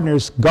these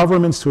partners,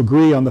 governments, to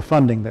agree on the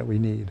funding that we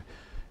need.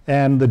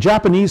 And the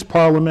Japanese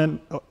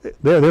parliament,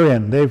 they're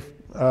in. They've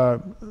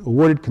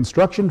awarded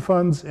construction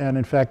funds, and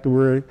in fact,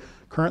 we're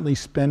currently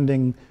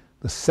spending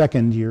the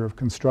second year of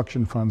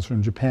construction funds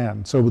from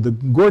Japan. So the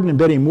Gordon and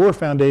Betty Moore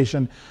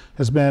Foundation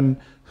has been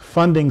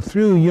funding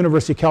through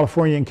University of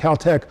California and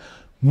Caltech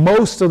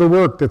most of the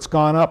work that's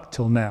gone up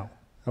till now.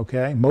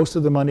 Okay, most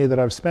of the money that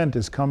I've spent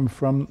has come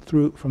from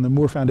the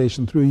Moore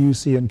Foundation through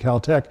UC and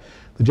Caltech.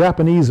 The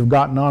Japanese have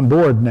gotten on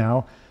board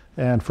now,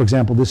 and for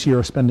example, this year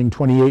are spending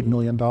 $28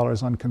 million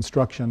on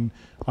construction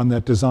on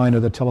that design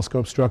of the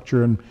telescope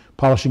structure and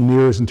polishing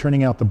mirrors and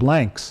turning out the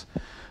blanks.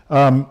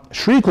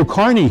 Shri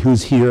Kulkarni,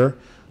 who's here,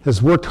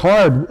 has worked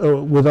hard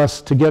with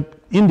us to get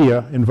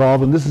India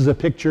involved, and this is a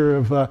picture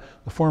of the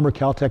former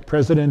Caltech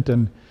president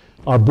and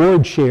our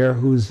board chair,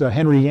 who's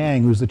Henry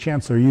Yang, who's the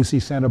chancellor of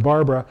UC Santa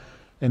Barbara,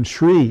 and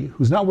Shri,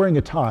 who's not wearing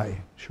a tie,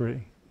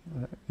 Shri,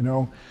 you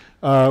know,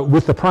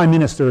 with the Prime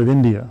Minister of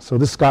India. So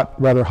this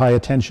got rather high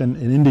attention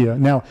in India.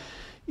 Now,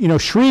 you know,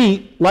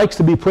 Sri likes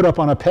to be put up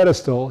on a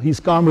pedestal.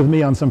 He's gone with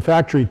me on some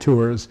factory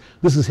tours.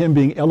 This is him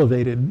being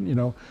elevated, you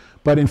know.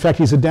 But in fact,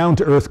 he's a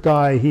down-to-earth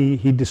guy.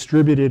 He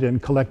distributed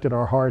and collected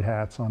our hard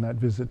hats on that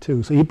visit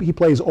too. So he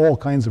plays all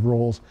kinds of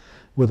roles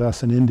with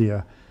us in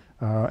India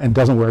and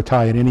doesn't wear a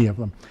tie in any of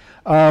them.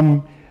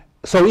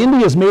 So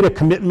India's made a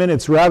commitment.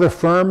 It's rather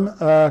firm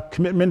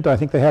commitment. I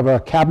think they have a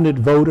cabinet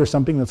vote or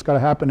something that's got to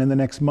happen in the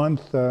next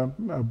month.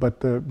 But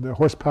the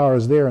horsepower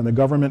is there in the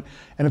government,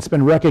 and it's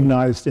been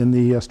recognized in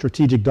the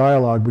strategic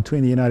dialogue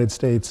between the United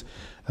States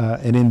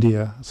and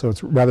India. So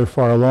it's rather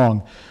far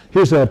along.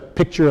 Here's a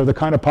picture of the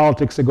kind of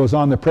politics that goes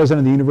on. The president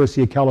of the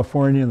University of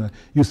California and the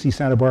UC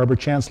Santa Barbara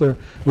chancellor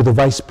with the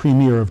vice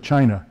premier of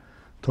China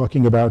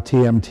talking about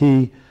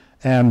TMT,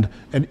 and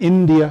an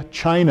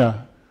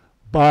India-China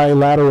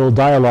bilateral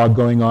dialogue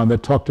going on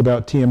that talked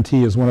about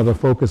TMT as one of the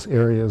focus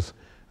areas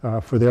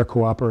for their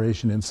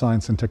cooperation in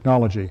science and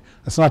technology.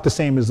 That's not the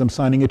same as them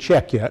signing a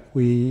check yet.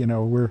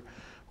 We're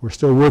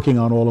still working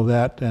on all of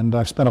that, and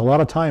I've spent a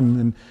lot of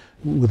time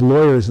with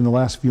lawyers in the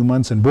last few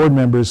months and board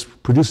members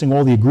producing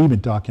all the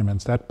agreement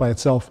documents. That by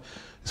itself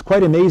is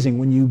quite amazing.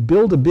 When you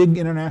build a big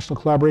international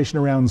collaboration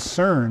around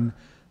CERN,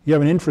 you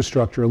have an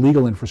infrastructure, a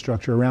legal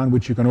infrastructure around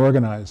which you can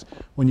organize.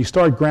 When you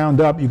start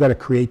ground up, you've got to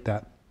create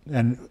that.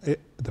 And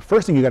the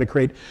first thing you got to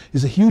create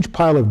is a huge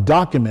pile of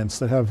documents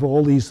that have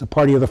all these,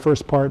 party of the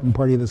first part and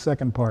party of the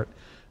second part.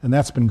 And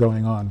that's been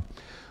going on.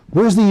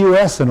 Where's the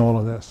US in all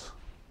of this?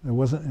 It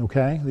wasn't,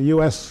 okay? The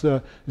US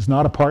is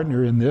not a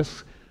partner in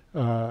this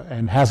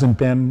and hasn't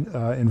been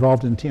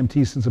involved in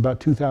TMT since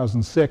about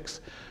 2006.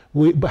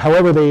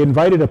 However, they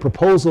invited a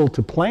proposal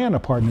to plan a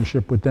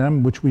partnership with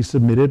them, which we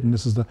submitted, and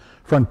this is the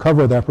front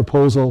cover of that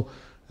proposal.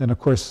 And of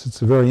course,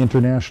 it's a very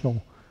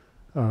international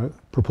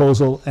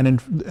proposal, and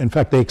in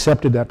fact they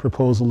accepted that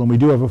proposal, and we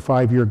do have a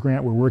 5-year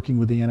grant. We're working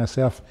with the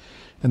NSF,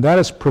 and that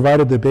has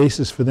provided the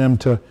basis for them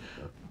to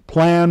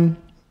plan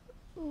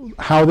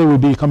how they would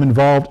become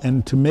involved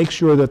and to make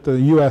sure that the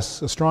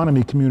US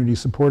astronomy community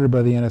supported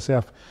by the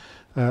NSF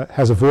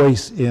has a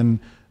voice in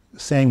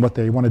saying what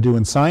they want to do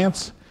in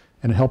science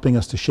and helping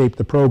us to shape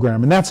the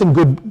program, and that's in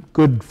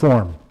good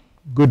form,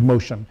 good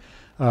motion.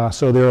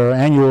 So there are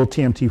annual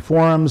TMT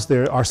forums.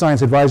 Our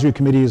Science Advisory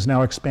Committee is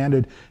now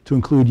expanded to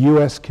include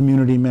US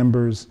community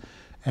members,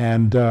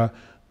 and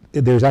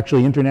there's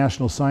actually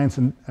international science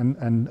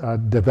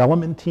and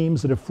development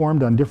teams that have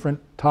formed on different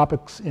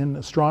topics in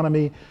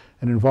astronomy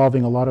and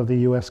involving a lot of the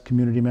US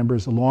community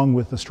members along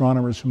with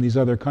astronomers from these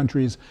other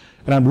countries.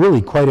 And I'm really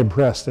quite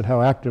impressed at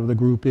how active the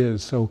group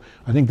is. So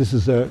I think this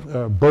is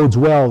bodes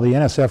well. The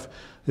NSF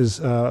is,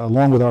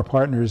 along with our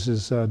partners,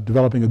 is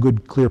developing a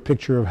good, clear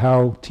picture of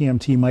how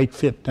TMT might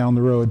fit down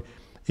the road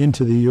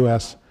into the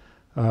US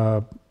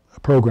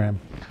program.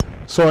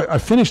 So I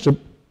finished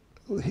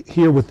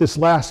here with this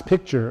last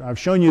picture. I've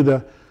shown you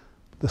the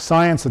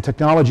science, the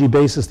technology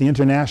basis, the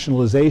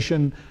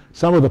internationalization,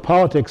 some of the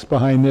politics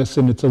behind this,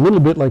 and it's a little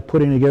bit like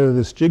putting together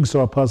this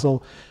jigsaw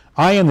puzzle.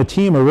 I and the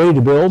team are ready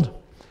to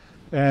build,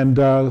 and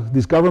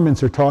these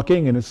governments are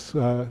talking, and it's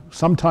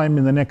sometime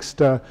in the next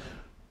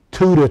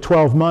 2 to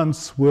 12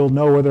 months, we'll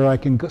know whether I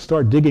can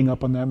start digging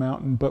up on that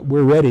mountain, but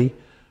we're ready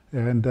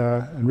and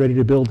ready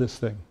to build this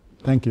thing.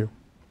 Thank you.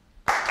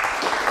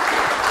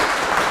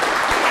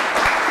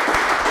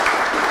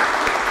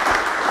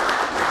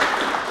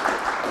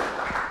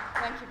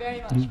 Thank you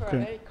very much for a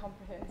very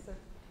comprehensive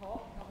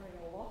talk covering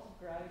a lot of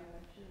ground, and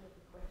I'm sure there'll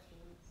be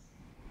questions.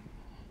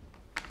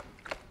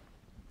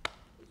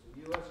 Does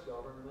the U.S.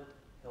 government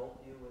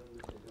help you in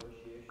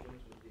negotiations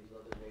with these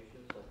other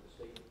nations, like the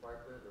State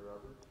Department or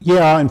others?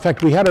 Yeah, in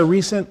fact, we had a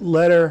recent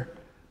letter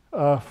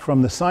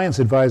from the science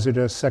advisor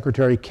to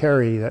Secretary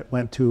Kerry that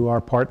went to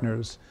our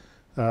partners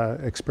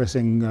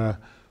expressing the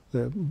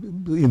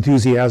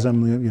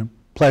enthusiasm,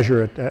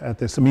 pleasure at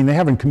this. I mean, they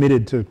haven't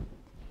committed to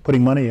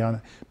putting money on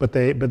it, but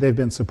they've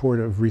been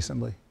supportive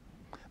recently.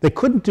 They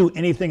couldn't do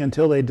anything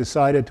until they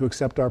decided to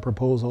accept our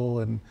proposal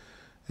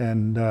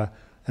and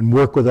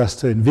work with us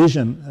to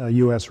envision a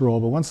U.S.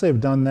 role. But once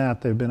they've done that,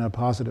 they've been a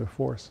positive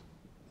force.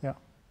 Yeah.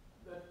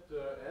 That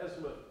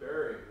azimuth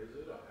bearing, is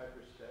it a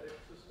hydrostatic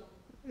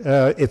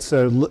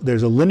system?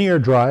 There's a linear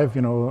drive,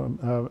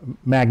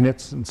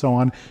 magnets and so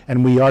on,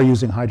 and we are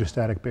using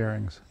hydrostatic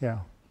bearings. Yeah.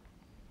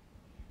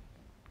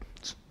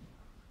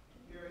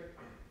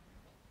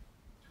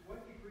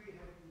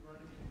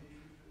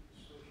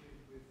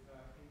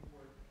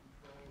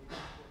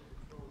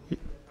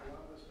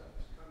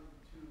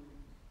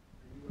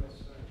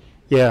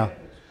 Yeah.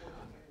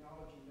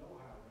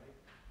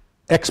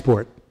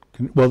 Export.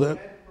 Well,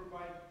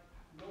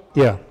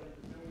 yeah.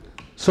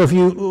 So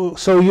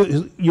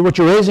what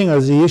you're raising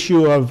is the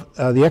issue of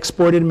the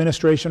Export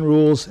Administration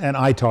rules and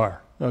ITAR,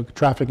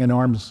 traffic in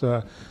arms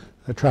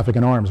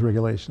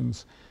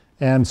regulations.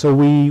 And so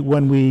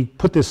when we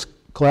put this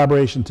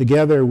collaboration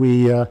together,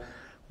 we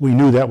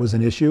knew that was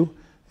an issue,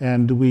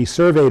 And we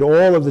surveyed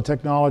all of the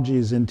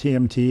technologies in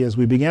TMT as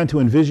we began to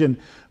envision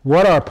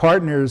what our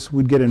partners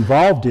would get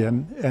involved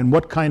in and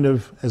what kind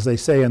of, as they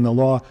say in the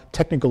law,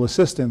 technical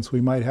assistance we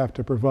might have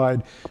to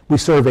provide. We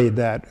surveyed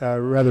that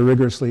rather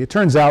rigorously. It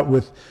turns out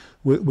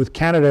with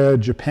Canada,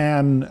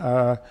 Japan,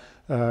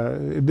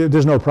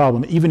 there's no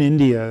problem. Even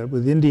India,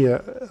 with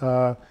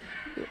India,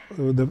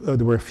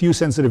 there were a few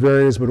sensitive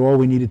areas, but all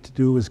we needed to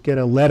do was get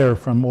a letter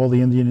from all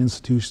the Indian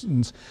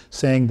institutions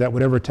saying that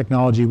whatever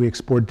technology we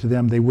exported to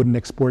them, they wouldn't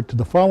export to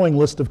the following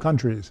list of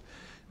countries.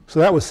 So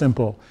that was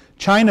simple.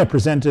 China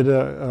presented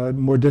a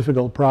more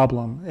difficult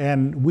problem,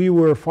 and we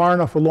were far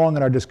enough along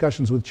in our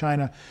discussions with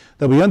China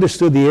that we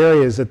understood the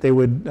areas that they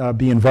would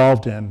be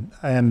involved in.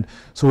 And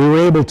so we were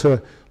able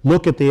to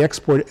look at the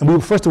export,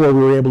 and first of all, we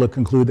were able to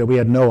conclude that we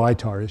had no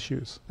ITAR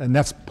issues. And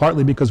that's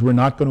partly because we're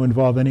not going to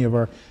involve any of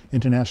our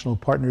international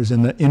partners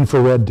in the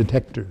infrared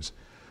detectors.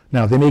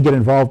 Now, they may get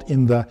involved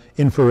in the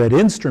infrared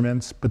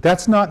instruments, but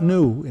that's not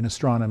new in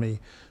astronomy.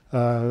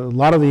 A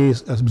lot of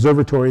these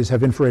observatories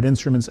have infrared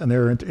instruments, and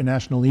there are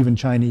international, even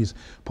Chinese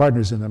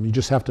partners in them. You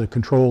just have to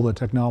control the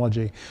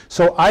technology.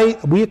 So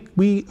we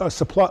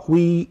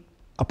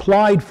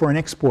applied for an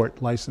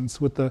export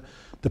license with the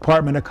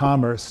Department of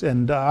Commerce,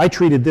 and I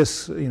treated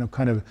this,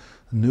 kind of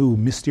new,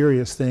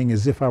 mysterious thing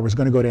as if I was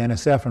going to go to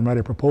NSF and write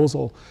a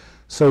proposal.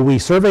 So we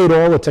surveyed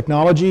all the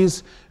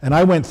technologies, and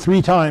I went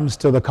 3 times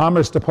to the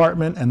Commerce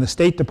Department and the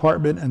State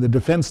Department and the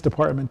Defense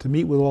Department to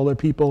meet with all their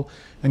people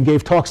and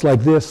gave talks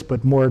like this,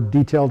 but more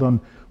detailed on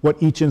what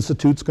each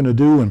institute's going to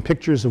do and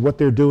pictures of what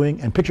they're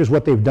doing and pictures of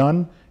what they've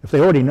done, if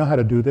they already know how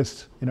to do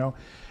this,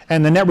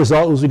 And the net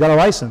result was we got a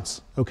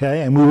license,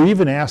 okay? And we were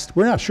even asked,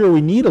 we're not sure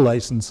we need a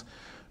license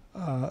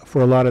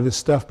for a lot of this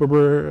stuff, but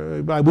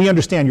we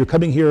understand you're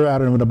coming here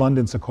out of an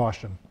abundance of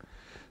caution.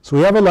 So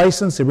we have a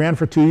license. It ran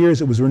for 2 years.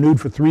 It was renewed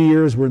for 3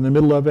 years. We're in the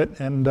middle of it,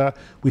 and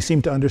we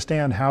seem to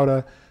understand how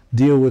to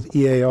deal with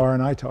EAR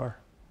and ITAR. So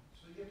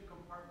you have to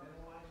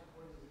compartmentalize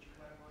according to which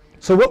collaboration?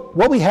 So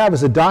what we have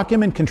is a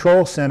document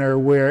control center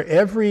where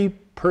every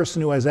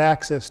person who has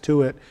access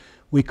to it,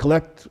 we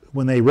collect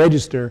when they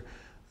register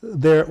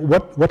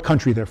what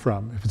country they're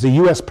from, if it's a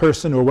US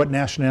person or what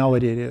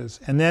nationality it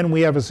is. And then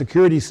we have a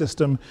security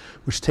system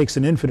which takes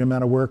an infinite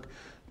amount of work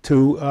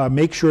to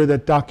make sure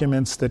that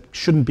documents that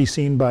shouldn't be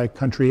seen by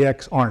country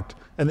X aren't.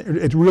 And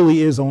it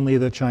really is only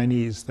the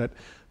Chinese that,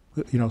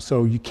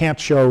 so you can't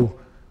show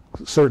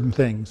certain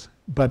things.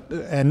 But,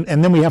 and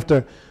then we have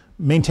to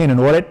maintain an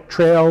audit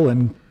trail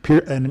and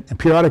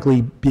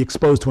periodically be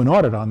exposed to an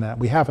audit on that.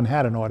 We haven't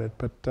had an audit,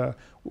 but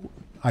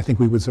I think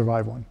we would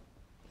survive one.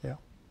 Yeah.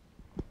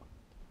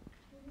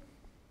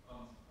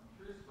 I'm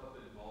curious about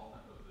the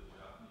involvement of the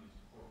Japanese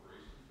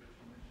corporations that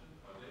you mentioned.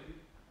 Are they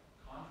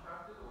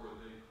contracted or are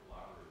they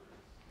collaborators?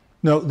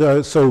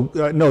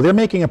 No, they're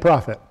making a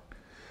profit.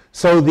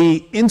 So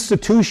the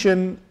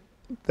institution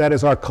that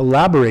is our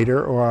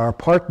collaborator or our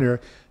partner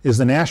is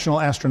the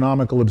National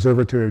Astronomical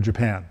Observatory of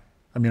Japan.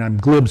 I mean, I'm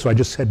glib, so I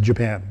just said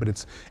Japan, but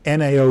it's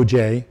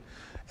NAOJ.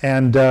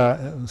 And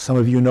some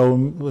of you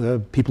know the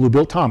people who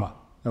built Tama,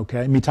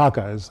 okay?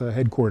 Mitaka is the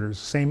headquarters,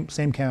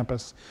 same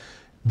campus.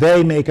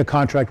 They make a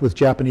contract with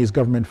Japanese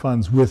government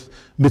funds with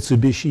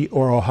Mitsubishi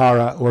or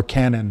Ohara or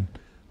Canon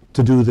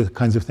to do the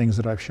kinds of things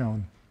that I've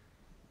shown.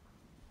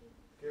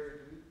 Gary,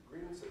 do the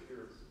agreements that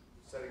you're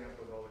setting up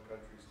with all the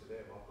countries today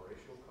have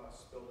operational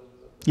costs built into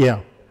them? Yeah.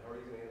 And how are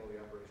you going to handle the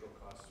operational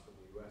costs from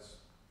the U.S.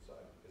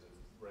 side? Because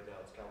right now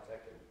it's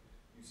Caltech and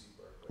UC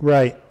Berkeley.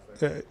 Right.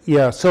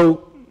 Yeah.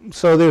 So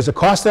there's a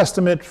cost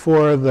estimate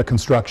for the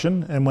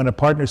construction, and when a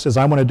partner says,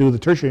 I want to do the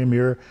tertiary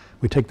mirror,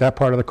 we take that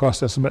part of the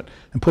cost estimate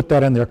and put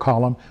that in their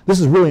column. This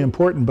is really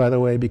important, by the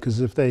way, because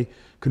if they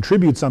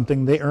contribute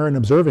something, they earn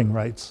observing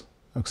rights,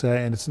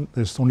 okay? And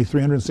there's only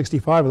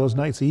 365 of those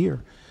nights a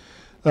year.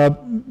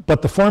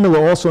 But the formula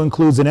also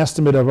includes an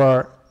estimate of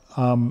our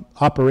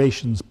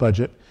operations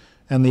budget,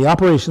 and the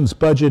operations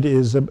budget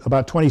is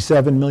about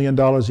 $27 million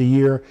a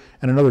year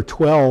and another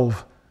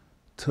 12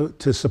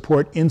 to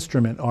support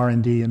instrument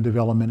R&D and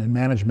development and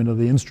management of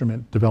the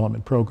instrument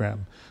development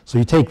program. So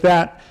you take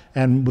that,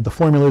 and with the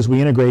formulas, we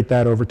integrate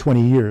that over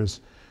 20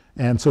 years.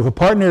 And so if a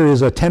partner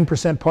is a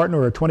 10% partner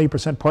or a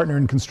 20% partner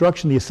in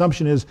construction, the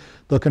assumption is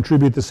they'll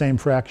contribute the same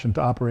fraction to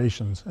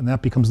operations, and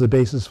that becomes the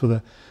basis for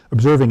the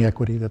observing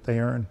equity that they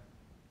earn.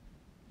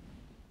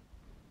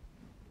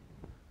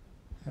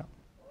 Yeah.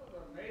 One of the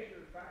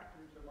major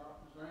factors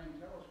about designing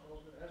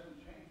telescopes that hasn't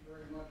changed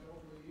very much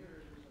over the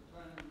years is the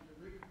time, the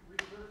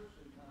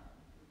resurfacing time.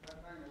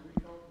 That time the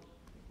refocus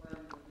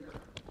requiring the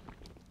mirror.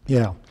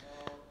 Yeah.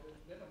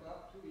 It's been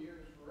about 2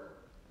 years forever.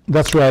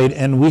 That's right,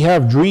 and we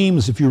have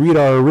dreams, if you read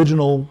our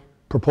original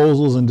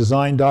proposals and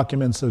design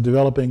documents, of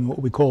developing what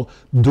we call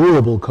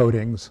durable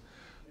coatings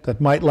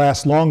that might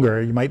last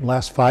longer. You might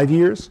last 5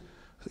 years.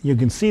 You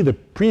can see the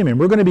premium.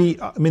 We're going to be,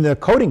 I mean, the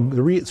coating,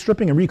 the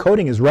stripping and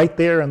recoating is right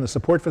there in the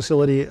support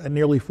facility at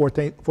nearly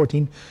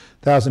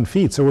 14,000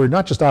 feet. So we're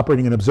not just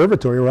operating an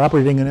observatory, we're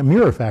operating in a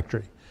mirror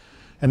factory.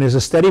 And there's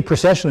a steady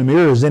procession of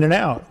mirrors in and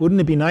out.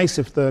 Wouldn't it be nice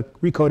if the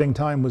recoating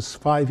time was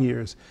 5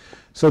 years?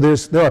 So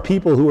there are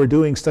people who are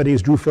doing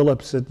studies, Drew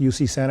Phillips at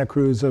UC Santa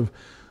Cruz, of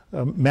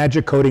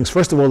magic coatings,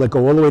 first of all, that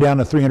go all the way down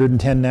to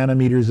 310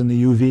 nanometers in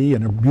the UV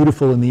and are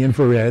beautiful in the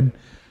infrared.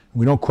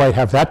 We don't quite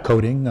have that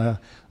coating. The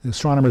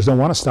astronomers don't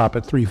want to stop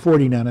at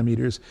 340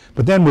 nanometers.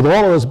 But then with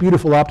all of those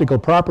beautiful optical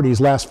properties,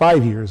 last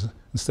 5 years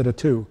instead of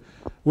 2.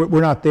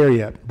 We're not there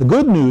yet. The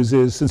good news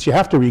is, since you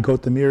have to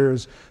recoat the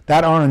mirrors,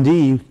 that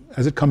R&D,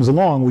 as it comes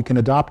along, we can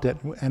adopt it.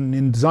 And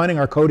in designing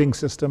our coating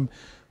system,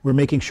 we're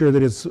making sure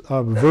that it's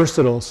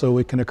versatile so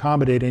it can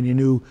accommodate any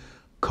new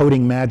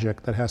coating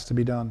magic that has to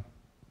be done.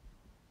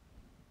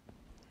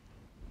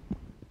 Any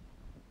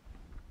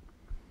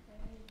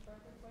further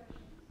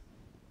questions?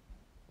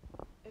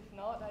 If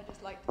not, I'd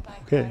just like to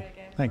thank Okay, Gary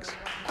again. thanks.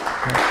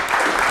 For